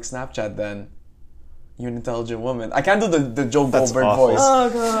 You like Snapchat then? You're an intelligent woman. I can't do the Joe That's Goldberg awful. voice. Oh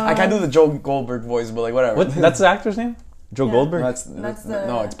god. I can't do the Joe Goldberg voice, but like whatever. What? That's the actor's name? Joe Yeah. Goldberg. That's the-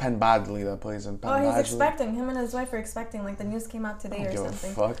 no, it's Penn Badley that plays him. Penn Oh, he's Badgley. expecting. Him and his wife are expecting. Like the news came out today or Give a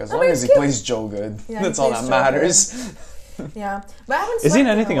something. fuck. As Oh, long but as he he's cute. plays Joe good, Yeah, he that's all plays that Joe matters. Yeah, but I haven't. Is he in swiped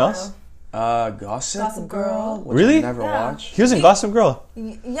a anything while. else? Gossip, Gossip Girl. which Really? I never Yeah. watched. He was in Gossip Girl.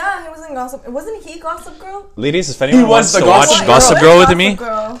 Yeah, he was in Gossip. Wasn't he Gossip Girl? Ladies, if anyone was wants the to Gossip watch Girl. Gossip He Girl was with me,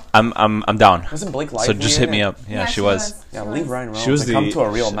 Gossip Girl. I'm down. Wasn't Blake So Lively just in hit me it? up. Yeah, she was. Yeah, She leave was. Ryan Reynolds. She was and come to a the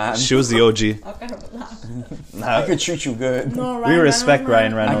real man. She was the OG. Okay, I could treat you good. no, We Ryan respect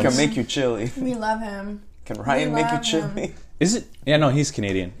Ryan I Reynolds. can make you chilly. We love him. Can Ryan make you love him. chilly? Is it? Yeah, no, he's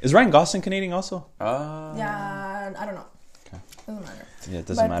Canadian. Is Ryan Gosling Canadian also? Yeah, I don't know. Doesn't matter. Yeah, it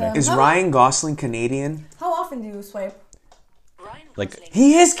doesn't But, matter. Is Ryan Gosling Canadian? How often do you swipe? Like,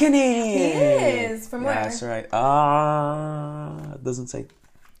 He is He Canadian. is. From Yeah, where? that's right. Doesn't say.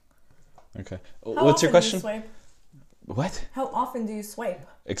 okay. How What's your often do question? you swipe? What? How often do you swipe?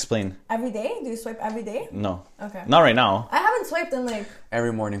 Explain. Every day? Do you swipe every day? No. Okay. Not right now. I haven't swiped in like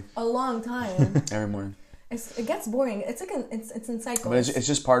Every morning. a long time. Every morning. It gets boring. It's like it's in cycles. But it's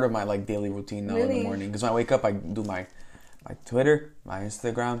just part of my like daily routine now in the morning. Because when I wake up, I do my Twitter, my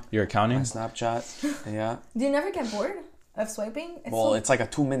Instagram. You're accounting? My Snapchat. Yeah. Do you never get bored of swiping? It's like a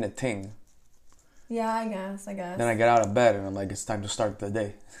 2-minute thing. Yeah, I guess. Then I get out of bed and I'm like, it's time to start the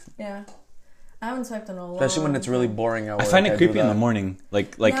day. Yeah. I haven't swiped in a long time. Especially when it's really boring at work. I find it creepy in the morning.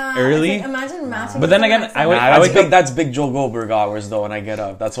 Like early. Imagine matching. But then again, that's big Joe Goldberg hours though when I get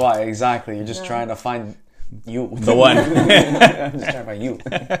up. That's why, exactly. You're just trying to find you. The one. I'm just trying to find you.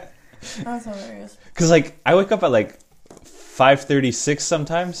 That's hilarious. Because like, I wake up at like 5:36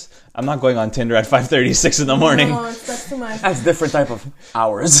 sometimes. I'm not going on Tinder at 5:36 in the morning. No, that's too much. That's different type of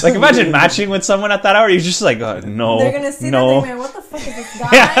hours. Like imagine matching with someone at that hour. You're just like, no. They're gonna see that thing, man. What the fuck is this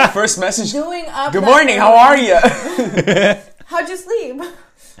guy First message. doing up? Good morning. How are you? How'd you sleep?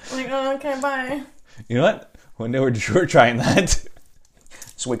 Like, oh, okay, bye. You know what? One day we're trying that.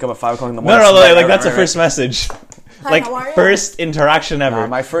 Just wake up at 5 o'clock in the morning. No, like that's the first message. Hi, Like how are you? first interaction ever.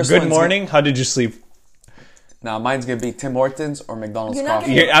 my first Good one's morning. How did you sleep? Nah, mine's gonna be Tim Hortons or McDonald's You're not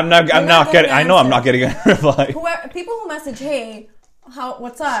coffee. gonna- I'm not getting getting. I know I'm not answers. getting a reply. People who message, hey,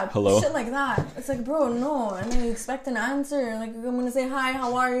 what's up? Hello? Shit like that. It's like, bro, no. I mean, you expect an answer. Like, I'm gonna say hi,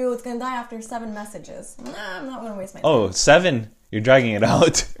 how are you? It's gonna die after 7 messages. Nah, I'm not gonna waste my time. Oh, 7. You're dragging it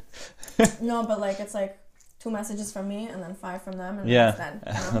out. No, but like, it's like 2 messages from me and then 5 from them, and Yeah. then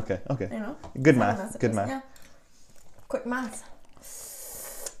it's done. Okay. You know? Good 7 math. messages. Good math. Yeah. Quick math.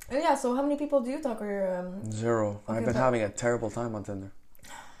 Yeah, so how many people do you talk or 0. Okay, I've been but- having a terrible time on Tinder.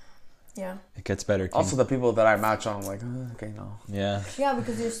 yeah. It gets better. King. Also, the people that I match on, I'm like, okay, no. Yeah. Yeah,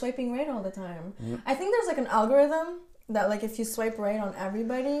 because you're swiping right all the time. Mm-hmm. I think there's like an algorithm that like if you swipe right on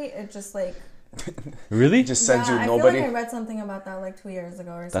everybody, it just like Really? Just sends you I nobody. feel like I read something about that like 2 years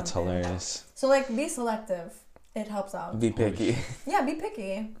ago or something. That's hilarious. So like be selective. It helps out. Be picky. Yeah, be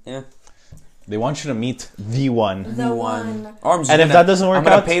picky. Yeah. They want you to meet the one. The one. Or I'm just And if gonna- that doesn't work I'm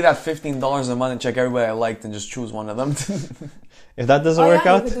gonna out- pay that $15 a month and check everybody I liked and just choose one of them. If that doesn't Oh work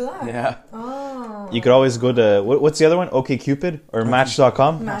yeah, out, you could do that. yeah. Oh. you could always go to what's the other one? OkCupid or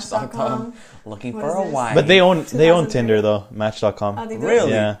Match.com. Match.com. Looking What for is a this? wife. But they own 2003. Tinder though. Match.com. Oh, they do?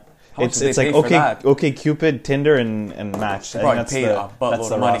 Really? Yeah. How much It's did it's they like pay for that? OkCupid, Tinder, and Match. I think Probably that's paid a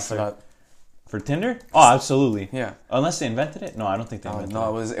buttload of money roster. for that. For Tinder? Oh, absolutely. Yeah. Unless they invented it? No, I don't think they Oh, invented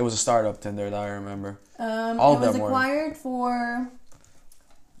no, it. it was a startup Tinder that I remember. All All it of was them were. acquired for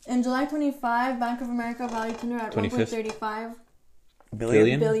in July 25. Bank of America valued Tinder at 25th? 1.35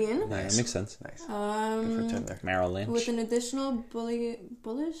 Billion? billion. Yeah, that makes sense. Nice. Good for Tinder. Merrill Lynch. With an additional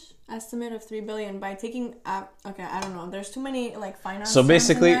bullish estimate of 3 billion by taking okay, I don't know. There's too many like finance. So terms in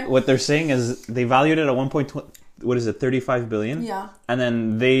basically, there. what they're saying is they valued it at 35 billion. Yeah. And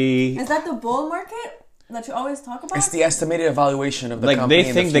then they Is that the bull market that you always talk about? It's the estimated evaluation of the like company they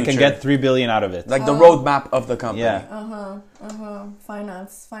in think the they can future. get 3 billion out of it. Like the roadmap of the company. Yeah.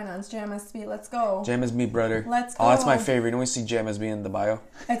 Finance, JMSB, let's go. JMSB, brother. Let's Oh, that's my go. favorite. You always see JMSB in the bio.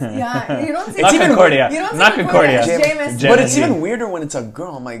 Yeah, you don't see Not Concordia. You don't see Not Concordia. JMSB. Jam- But it's JMSB. even weirder when it's a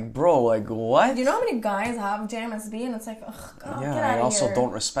girl. I'm like, bro, like what? Do you know how many guys have JMSB and it's like, ugh, God, Yeah, get I out of also here.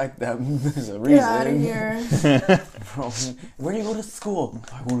 don't respect them. There's a reason. Get out of here. Bro, where do you go to school?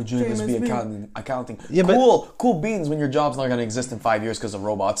 I go to JMSB JMSB. accounting. Yeah, but- cool beans when your job's not gonna exist in 5 years because of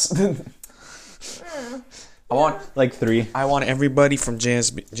robots. I want everybody from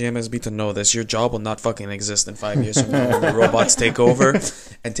JMSB to know this. Your job will not fucking exist in 5 years from now when the robots take over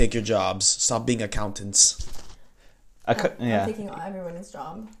and take your jobs. Stop being accountants. I'm Yeah. taking everyone's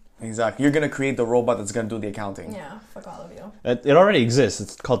job. Exactly. You're gonna create the robot that's gonna do the accounting. Yeah, fuck all of you. It already exists.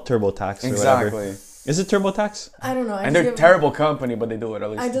 It's called TurboTax or whatever. Exactly. Is it TurboTax? I don't know. And they're a terrible company, but they do it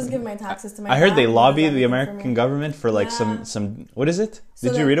at least. I just give my taxes to my I heard dad, they he does lobby the everything for American me. government for like Yeah. some what is it? So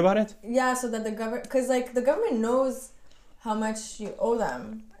Did you that- read about it? Yeah, so that the government, because like the government knows how much you owe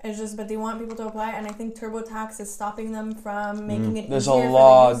them. It's just, but they want people to apply, and I think TurboTax is stopping them from making it There's a easier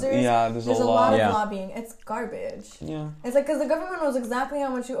lot. for the users. Yeah, there's a a lot. lot of Yeah. lobbying. It's garbage. Yeah. It's like, because the government knows exactly how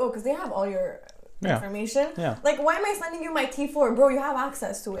much you owe, because they have all your Yeah. information. Yeah. Like, why am I sending you my T4? Bro, you have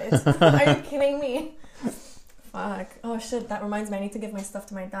access to it. Are you kidding me? Fuck. Oh, shit. That reminds me. I need to give my stuff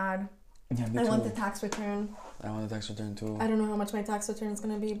to my dad. Yeah, me I too. want the tax return. I want the tax return too. I don't know how much my tax return is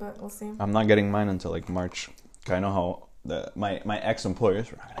going to be, but we'll see. I'm not getting mine until like March. 'Cause I know how my ex-employers,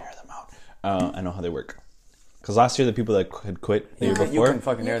 we're not gonna air them out. I know how they work. Because last year the people that had quit the year You before, can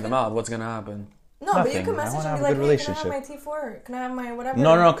fucking air them out. What's gonna happen? No, but you Nothing. can I message wanna and have be a like, good hey, can I have my T4? Can I have my whatever?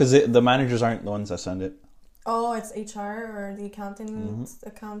 no, because the managers aren't the ones that send it. Oh, it's HR or the accounting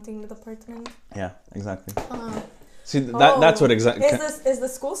Mm-hmm. department. Yeah, exactly. See, that's what exactly. Is the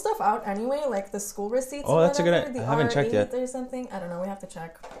school stuff out anyway? Like the school receipts? Oh, that's a good idea. I haven't checked yet. Or something? I don't know. We have to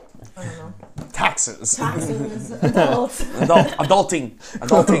check. I don't know. Taxes. Adults.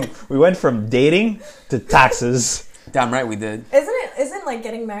 Adulting. We went from dating to taxes. Damn right we did. Isn't like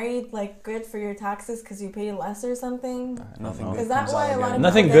getting married like good for your taxes because you pay less or something? Nothing know. good Is that comes why out a lot getting of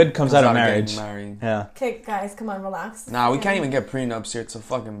Nothing people good comes out of marriage. married. Yeah. Okay, guys, come on, relax. Nah, we can't even get prenups here. It's a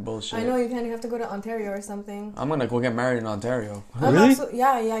fucking bullshit. I know you can't. You have to go to Ontario or something. I'm gonna go get married in Ontario. Really?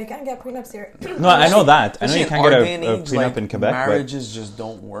 Yeah, you can't get prenups here. No, I know that. I know you Especially can't in get our a day and age, prenup like, in Quebec, marriages just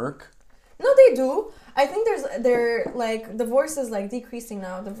don't work. No, they do. I think they're like divorce is like decreasing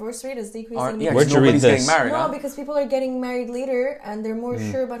now. Divorce rate is decreasing. Yeah, Where'd you read nobody's this? getting married. No, huh? because people are getting married later and they're more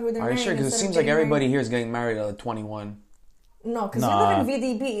sure about who they're Are you marrying. sure? Because it instead of seems like getting everybody married. here is getting married at 21. No, because Nah. you live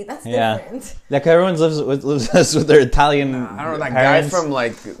in VDB. That's Yeah. different. like everyone lives with their Italian. I don't know, that parents. guy from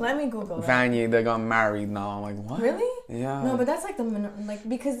like Let me Google that. Vanier that got married now. I'm like, what? Really? Yeah. No, but that's like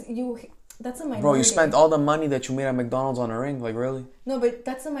because that's a minority. Bro, you spent all the money that you made at McDonald's on a ring. Like, really? No, but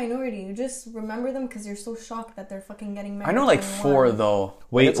that's a minority. You just remember them because you're so shocked that they're fucking getting married. I know like at 21. 4 though.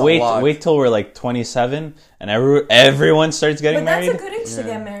 Wait till we're like 27 and everyone starts getting But married. that's a good age to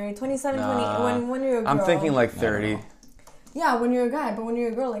get married. 27, Nah. 28. When you're a girl. I'm thinking like 30. Yeah, when you're a guy, but when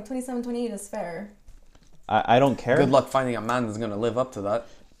you're a girl, like 27, 28 is fair. I don't care. Good luck finding a man that's gonna live up to that.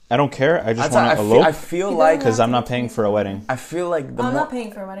 I don't care. I just That's want to I elope feel He like doesn't because have I'm to not be paying for a wedding. I feel like I'm not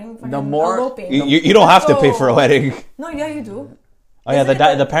paying for a wedding. the more- eloping. You don't have to pay for a wedding. No, yeah, you do. Oh yeah, Isn't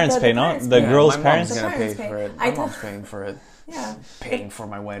it the parents pay, no? parents The pay? girl's my parents. mom's gonna pay parents for pay. it. I My mom's thought- paying for it. Yeah. Paying for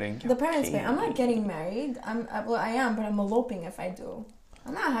my wedding. The parents pay. I'm not getting married. I am, but I'm eloping if I do.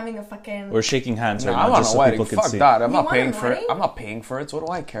 I'm not having a fucking. We're shaking hands No, right I now want just a so wedding. people can Fuck see. that. I'm You not want paying a for it. wedding? I'm not paying for it. So what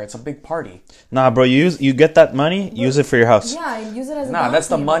do I care? It's a big party. Nah, bro, you get that money, use it for your house. Yeah, use it as a Nah, down that's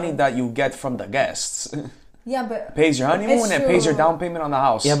the payment. money that you get from the guests. Yeah, but Pays your honeymoon It's and pays your true. down payment on the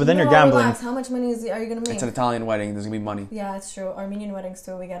house. Yeah, but then no, you're gambling. Relax. How much money are you gonna make? It's an Italian wedding. There's gonna be money. Yeah, it's true. Armenian weddings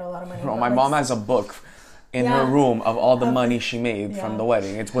too. We get a lot of money. Bro, but my like, mom has a book in her Yeah. room of all the Of- money she made Yeah. from the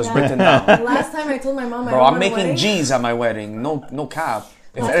wedding. It was Yeah. written down. Last time I told my mom, Bro, I I'm want a making wedding. G's at my wedding. No cap.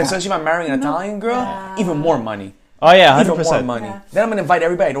 Especially if I'm marrying an Italian girl, Yeah. even more money. Oh yeah, Even more 100%. money. Yeah. Then I'm gonna invite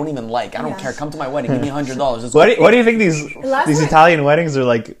everybody I don't even like. I don't Yeah. care. Come to my wedding. Give me $100. What do you think Last these time- Italian weddings are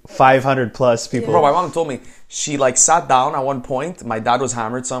like 500 plus people? Bro, my mom told me she like sat down at one point. My dad was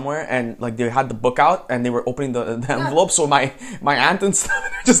hammered somewhere, and like they had the book out and they were opening the envelope. So my aunt and stuff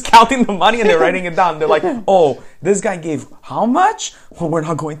they're just counting the money and they're writing it down. They're like, "Oh, this guy gave how much? Well, we're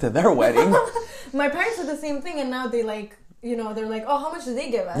not going to their wedding." My parents did the same thing, and now they like, they're like, oh, how much did they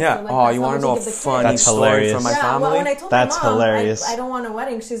give us? Yeah. So, like, Oh, that's you how want much to know they a give the kids. funny That's story hilarious. from my Yeah, family? well, when I told That's my mom, hilarious. I don't want a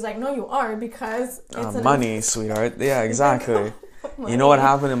wedding, she's like, no, you are because it's an Money, sweetheart. Yeah, exactly. You know what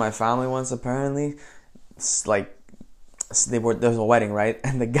happened in my family once? Apparently, it's like there's a wedding, right?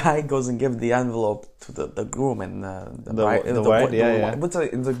 And the guy goes and gives the envelope to the groom and the bride. the bride, yeah. What's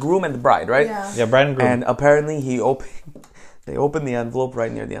the groom and the bride, right? Yeah. Yeah, bride and groom. And apparently they opened the envelope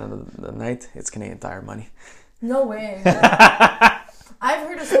right near the end of the night. It's Canadian Tire money. No way. I've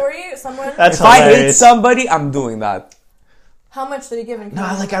heard a story. Someone. That's If I hate hilarious. somebody, I'm doing that. How much did he give in? No,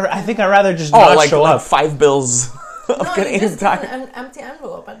 cash? like I think I'd rather just Oh, not like show up. 5 bills of No, you Canadian just give Tire. an empty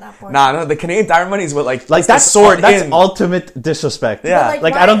envelope at that point. Nah, no, the Canadian Tire money is what like Like the that's sword that's in. ultimate disrespect. Yeah.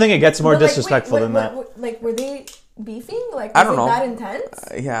 Like I don't think it gets more But, like, disrespectful wait, than that. Like, were they beefing? Like, I was don't know. it that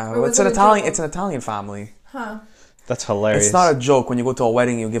intense? Yeah, Or was it's it an a Italian. joke? It's an Italian family. Huh. That's hilarious. It's not a joke when you go to a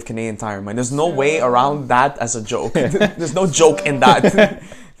wedding and you give Canadian Tire money. There's no way around that as a joke. There's no joke in that.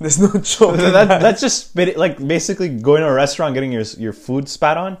 There's no joke. In that. That's just spit, like basically going to a restaurant getting your food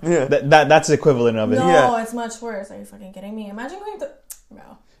spat on. Yeah. That's the equivalent of it. No, Yeah. it's much worse. Are you fucking kidding me? Imagine going to. Bro.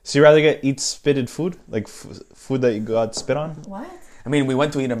 So you rather eat spitted food, like food that you got spit on? What? I mean, we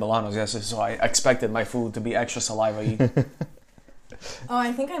went to eat at Milano's yesterday, so I expected my food to be extra saliva-y. Oh,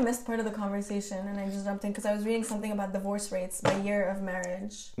 I think I missed part of the conversation and I just jumped in because I was reading something about divorce rates by year of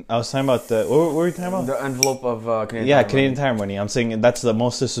marriage. I was talking about what were we talking about? The envelope of Canadian Yeah, Tire Canadian money. Tire money. I'm saying that's the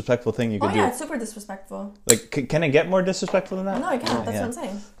most disrespectful thing you Oh could yeah, do. it's super disrespectful. Like, can it get more disrespectful than that? No, I can't. That's yeah. what I'm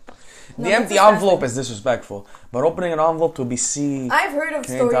saying. No, The that's empty disgusting. envelope is disrespectful, but opening an envelope to be I've heard of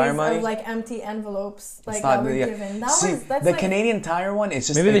Canadian Tire stories money? of like empty envelopes like It's not that were yeah. given. That See, was that's the like, Canadian Tire one. It's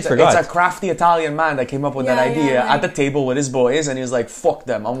just Maybe they it's forgot. a crafty Italian man that came up with that Yeah, idea yeah, at the like- table with his boys, and he was like, "Fuck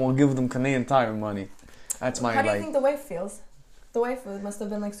them! I'm gonna give them Canadian Tire money." That's my How do you like. think the wife feels? The wife must have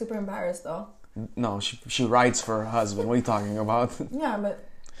been like super embarrassed though. No, she rides for her husband. What are you talking about? Yeah, but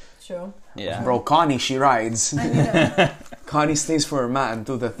true. Yeah. Bro, Connie, she rides. I mean, Connie stays for her man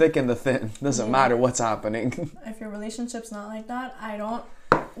through the thick and the thin. Doesn't Yeah. matter what's happening. if your relationship's not like that, I don't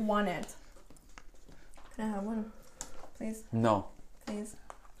want it. Can I have one? please. No. Please.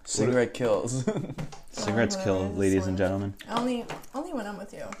 Cigarette kills. Cigarettes kill, ladies and gentlemen. Only when I'm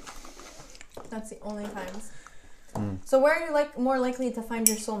with you. That's the only times. So where are you more likely to find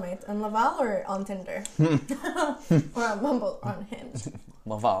your soulmate? On Laval or on Tinder? Or on Bumble or on Hinge?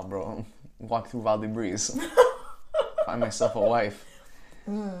 Laval, bro. Walk through Val de Brise. Find myself a wife.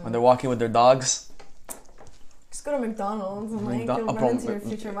 When they're walking with their dogs. Just go to McDonald's and you'll run into your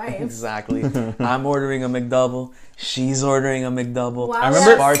future wife. Exactly. I'm ordering a McDouble. She's ordering a McDouble. Wow, I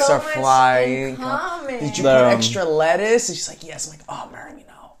remember sparks so are flying. Did you put extra lettuce? And she's like, yes. I'm like, oh, marry me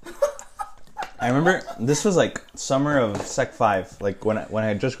now. I remember this was like summer of Sec 5, like when I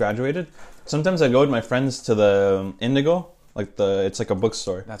had just graduated. Sometimes I'd go with my friends to the Indigo, it's like a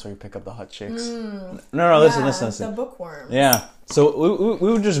bookstore. That's where you pick up the hot chicks. No, listen. The bookworm. Yeah. So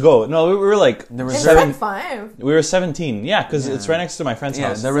we would just go. No, we were like The It's reserved, like 5. we were 17. Yeah, because it's right next to my friend's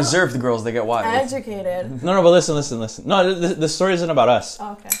house. the reserved girls, they get wild. Educated. No, but listen. No, the story isn't about us.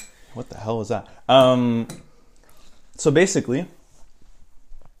 Oh, okay. What the hell was that? So basically,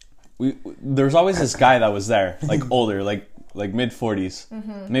 there's always this guy that was there, like older, like mid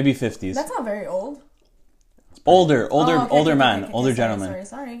 40s, maybe 50s. That's not very old. Older Okay, man, okay, older gentleman.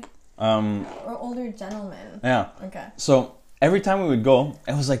 Sorry. Or older gentleman. Yeah. Okay. So every time we would go,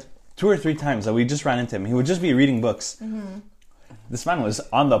 it was like 2 or 3 times that we just ran into him. He would just be reading books. This man was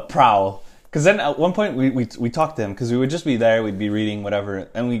on the prowl. Because then at one point we talked to him because we would just be there, we'd be reading whatever,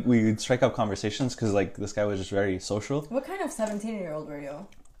 and we would strike up conversations because like this guy was just very social. What kind of 17-year-old were you?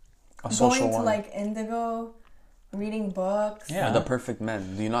 A social Going to one. like Indigo, reading books. Yeah. The perfect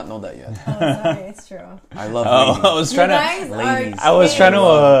men. Do you not know that yet? Oh, sorry, it's true. I love Oh, reading. I was trying to. Ladies. I was trying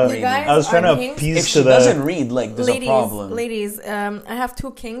to. You guys I was trying are to kings? appease If to she the. doesn't read, like, there's a problem. Ladies, I have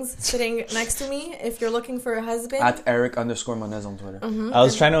 2 kings sitting next to me. If you're looking for a husband. At Eric_Monez on Twitter. I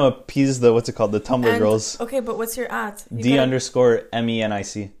was trying to appease the what's it called, the Tumblr And- girls. Okay, but what's your at? You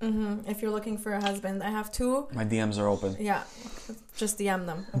D_MENIC. If you're looking for a husband, I have 2. My DMs are open. Yeah, just DM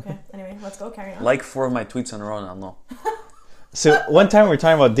them. Okay. Anyway, let's go. Carry on. Like 4 of my tweets in a row now. No. So one time we were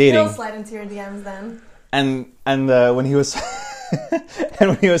talking about dating, He'll slide into your DMs then. and when he was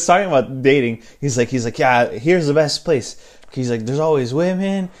talking about dating, he's like, yeah, here's the best place. He's like, there's always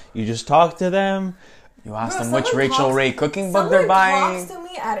women. You just talk to them. You ask Bro, them which someone Rachel talks- Ray cooking book they're Someone buying. talks to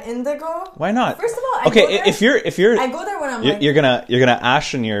me at Indigo. Why not? First of all, I okay, go there, if you're I go there when I'm you're gonna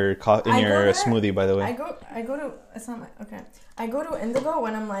ash in your I go there- smoothie, by the way. I go to it's not my okay. I go to Indigo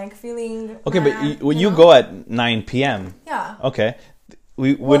when I'm like feeling Okay, mad, but you know? go at 9 p.m. Yeah. Okay,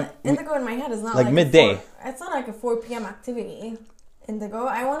 Well, Indigo in my head is not like like midday. It's not like a 4 p.m. activity. Indigo,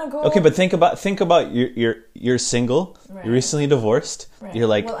 I want to go. Okay, but think about you're single. Right. You're recently divorced. Right. You're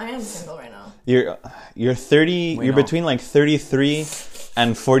like well, I am single right now. you're 30. We you're know. between like 33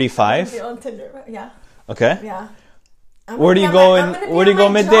 and 45. On Tinder, yeah, Okay. yeah. Where do you go where do you go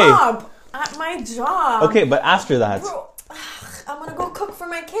midday? At my job. Okay, but after that. Bro, I'm gonna go cook for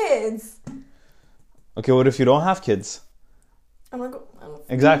my kids. Okay, what if you don't have kids? I'm gonna go.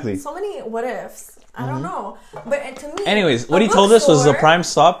 Exactly. So many what ifs. I don't know, but to me. Anyways, a what he told us was the bookstore- prime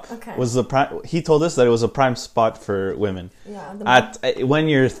stop. Okay. He told us that it was a prime spot for women. Yeah. When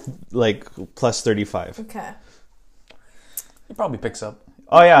you're like plus 35. Okay. He probably picks up.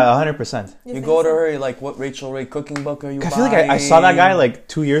 Oh yeah, 100%. You think go to so? her, you're like, what Rachel Ray cooking book are you I buying? feel like I saw that guy like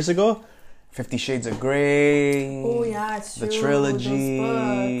 2 years ago. 50 Shades of Grey. Oh yeah, it's true. The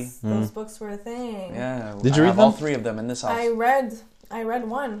trilogy. Those books were a thing. Yeah. Did you I read have all them? 3 of them in this house. I read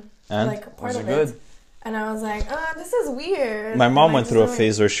one. And? Like part Was of it good? And I was like, this is weird. My mom And I went through a just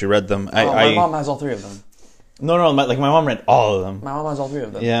phase where she read them. my mom has all 3 of them. No, my mom read all of them. My mom has all 3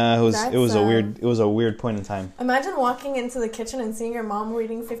 of them. Yeah, it was That's, a weird point in time. Imagine walking into the kitchen and seeing your mom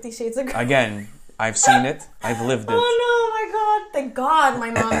reading 50 Shades of Grey. Again, I've seen it. I've lived it. Oh no, my god. Thank God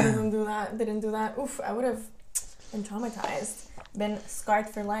my mom didn't do that. Oof, I would have been traumatized. Been scarred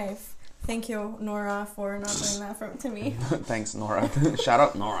for life. Thank you, Nora, for not doing that to me. Thanks, Nora. Shout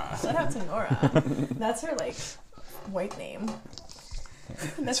out, Nora. Shout out to Nora. That's her like white name.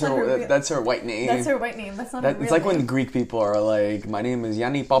 That's not her her, real- that's her white name. That's her white name. That's not her real It's like name. when Greek people are like, my name is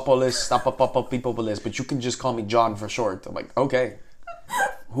Yanni Popoulos, Papapopopoulos, but you can just call me John for short. I'm like, okay.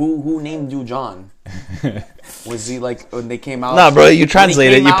 Who named you John? Was he like when they came out? Nah, bro, you when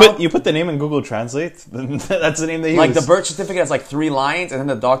translate he it. came out, You put the name in Google Translate. That's the name they use. like the birth certificate has like 3 lines, and then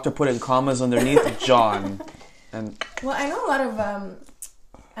the doctor put in commas underneath John. And Well, I know a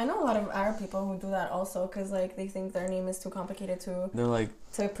lot of Arab people who do that also because like they think their name is too complicated they're like,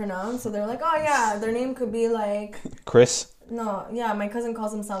 to pronounce. So they're like, oh yeah, their name could be like Chris. no, yeah. My cousin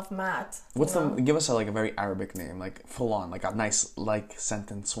calls himself Matt. what's you know? give us a very Arabic name, like full on, like a nice like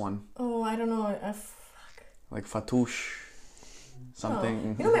sentence one. Oh, I don't know. Like Fatouche.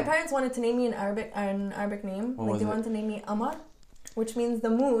 Something. You know, my parents wanted to name me an Arabic name. What like was they it? wanted to name me Amar, which means the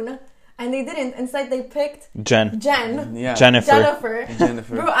moon. And they didn't. Instead, they picked Jen. Yeah. Jennifer.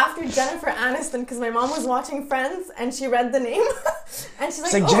 Bro, after Jennifer Aniston, because my mom was watching Friends and she read the name. And she's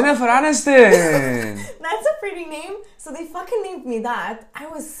It's like, like Jennifer Aniston. that's a pretty name. So they fucking named me that. I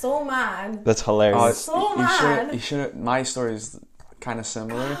was so mad. That's hilarious. So mad. You should. My story is kind of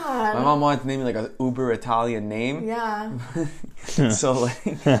similar. God. My mom wanted to name me like an uber Italian name. Yeah. So like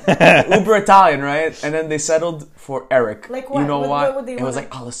uber Italian, right? And then they settled for Eric. Like what? You know What would they it was want?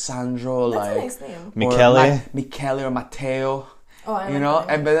 like Alessandro, That's a like nice name. Michele. Michele or Matteo. Oh, I You like know, that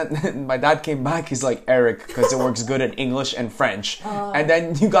name. and but then my dad came back. He's like Eric because it works good in English and French. And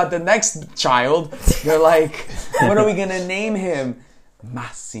then you got the next child. They're like, what are we gonna name him?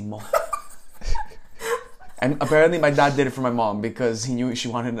 Massimo. And apparently my dad did it for my mom because he knew she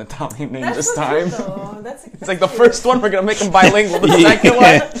wanted an Italian name That's this so time. cute, though. That's It's like the first one we're gonna make him bilingual. The second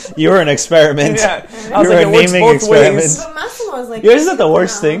one, You were an experiment. yeah. I You was were like, a it works naming both experiment. ways. But Massimo is like. You know, isn't that the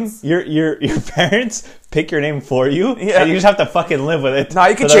worst thing? pronounce. Your parents pick your name for you, Yeah. and you just have to fucking live with it Now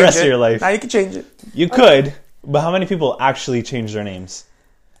you for can the change rest it. of your life. Now you can change it. You could, but how many people actually change their names?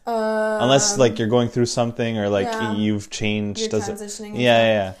 Unless like you're going through something or like yeah. you've changed. You're Does it? transitioning.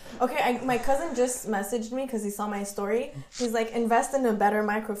 Yeah. Okay, my cousin just messaged me because he saw my story. He's like, invest in a better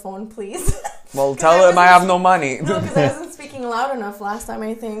microphone, please. Well, tell him I have no money. No, because I wasn't speaking loud enough last time,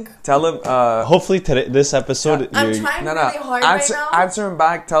 I think. Tell him. Hopefully today, this episode, I'm you're- trying No, really hard right now. answer him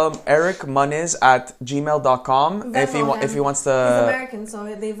back. Tell him ericmuniz@gmail.com if he Venmo if he him. wants He's to. American, so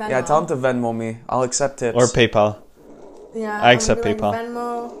they Venmo. Yeah, tell him to Venmo me. I'll accept tips. or PayPal. Yeah, I accept I'm gonna be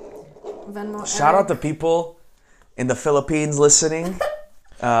PayPal. Venmo. Shout out Eric. to people in the Philippines listening.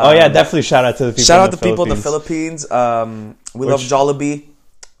 Oh yeah, definitely shout out to the people. Shout in out to people in the Philippines. We love Jollibee.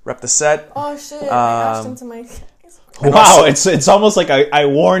 Rep the set. Oh shit! I asked him to my. Wow, it's almost like I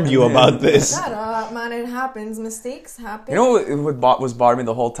warned you about this. Shut up, man! It happens. Mistakes happen. You know what was bothering me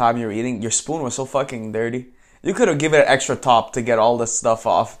the whole time you were eating? Your spoon was so fucking dirty. You could have given it an extra top to get all this stuff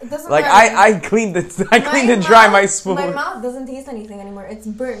off. It doesn't like matter. I cleaned it. I cleaned it dry. My spoon. My mouth doesn't taste anything anymore. It's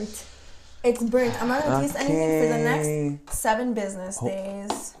burnt. It's burnt. I'm not gonna taste anything for the next 7 business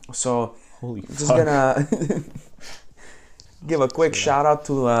days. So, Holy just fuck. gonna give a quick shout out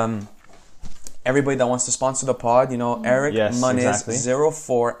to everybody that wants to sponsor the pod. You know, Eric Yes, exactly.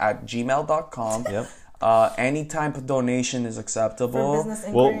 Muniz04@gmail.com. Yep. Any type of donation is For acceptable. business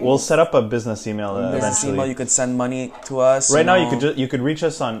We'll inquiries. set up a business email Business eventually. email, you could send money to us. Right now, know. you could reach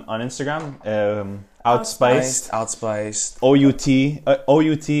us on Instagram, outspiced. Outspiced.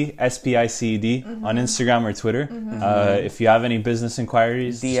 OUTSPICED on Instagram or Twitter. If you have any business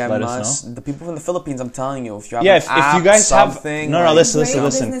inquiries, just DM let us. us know. The people from the Philippines, I'm telling you, if you have Yeah, an if app, you guys have something, no, like, listen.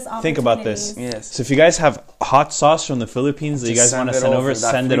 business Think about this. opportunities. Yes. So if you guys have hot sauce from the Philippines that you Just guys want to send it send over, over,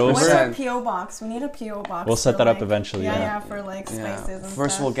 that send it 3%. over. What's Send. our PO box? We need a PO box. We'll set for, that up like- eventually, yeah. for like Yeah. spices and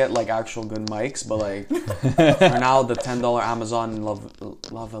First, stuff. we'll get like actual good mics, but like for now, the $10 Amazon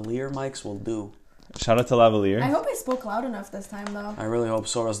lavalier mics will do. Shout out to Lavalier. I hope I spoke loud enough this time, though. I really hope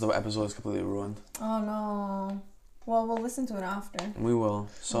so, or else the episode is completely ruined. Oh no. Well, we'll listen to it after. We will.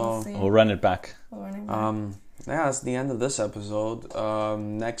 So, We'll see. We'll run it back. We'll run it back. yeah, that's the end of this episode.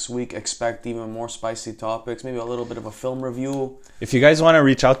 Next week, expect even more spicy topics. Maybe a little bit of a film review. If you guys want to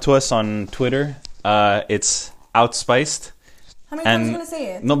reach out to us on Twitter, it's outspiced. How many times are and- you gonna say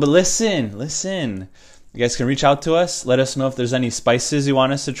it? No, but listen. You guys can reach out to us. Let us know if there's any spices you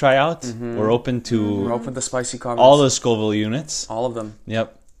want us to try out. We're open to We're open to spicy comments. all the Scoville units. All of them.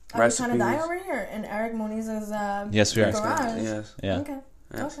 Yep. Are we trying to die recipes. over here in Eric Moniz's Yes, we are. garage? Yes. Yeah. Okay.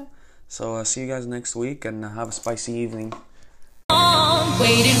 Yes. Okay. So, see you guys next week and have a spicy evening.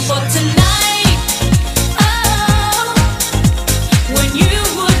 Waiting for tonight. Oh, when you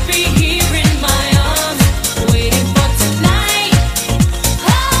would be here.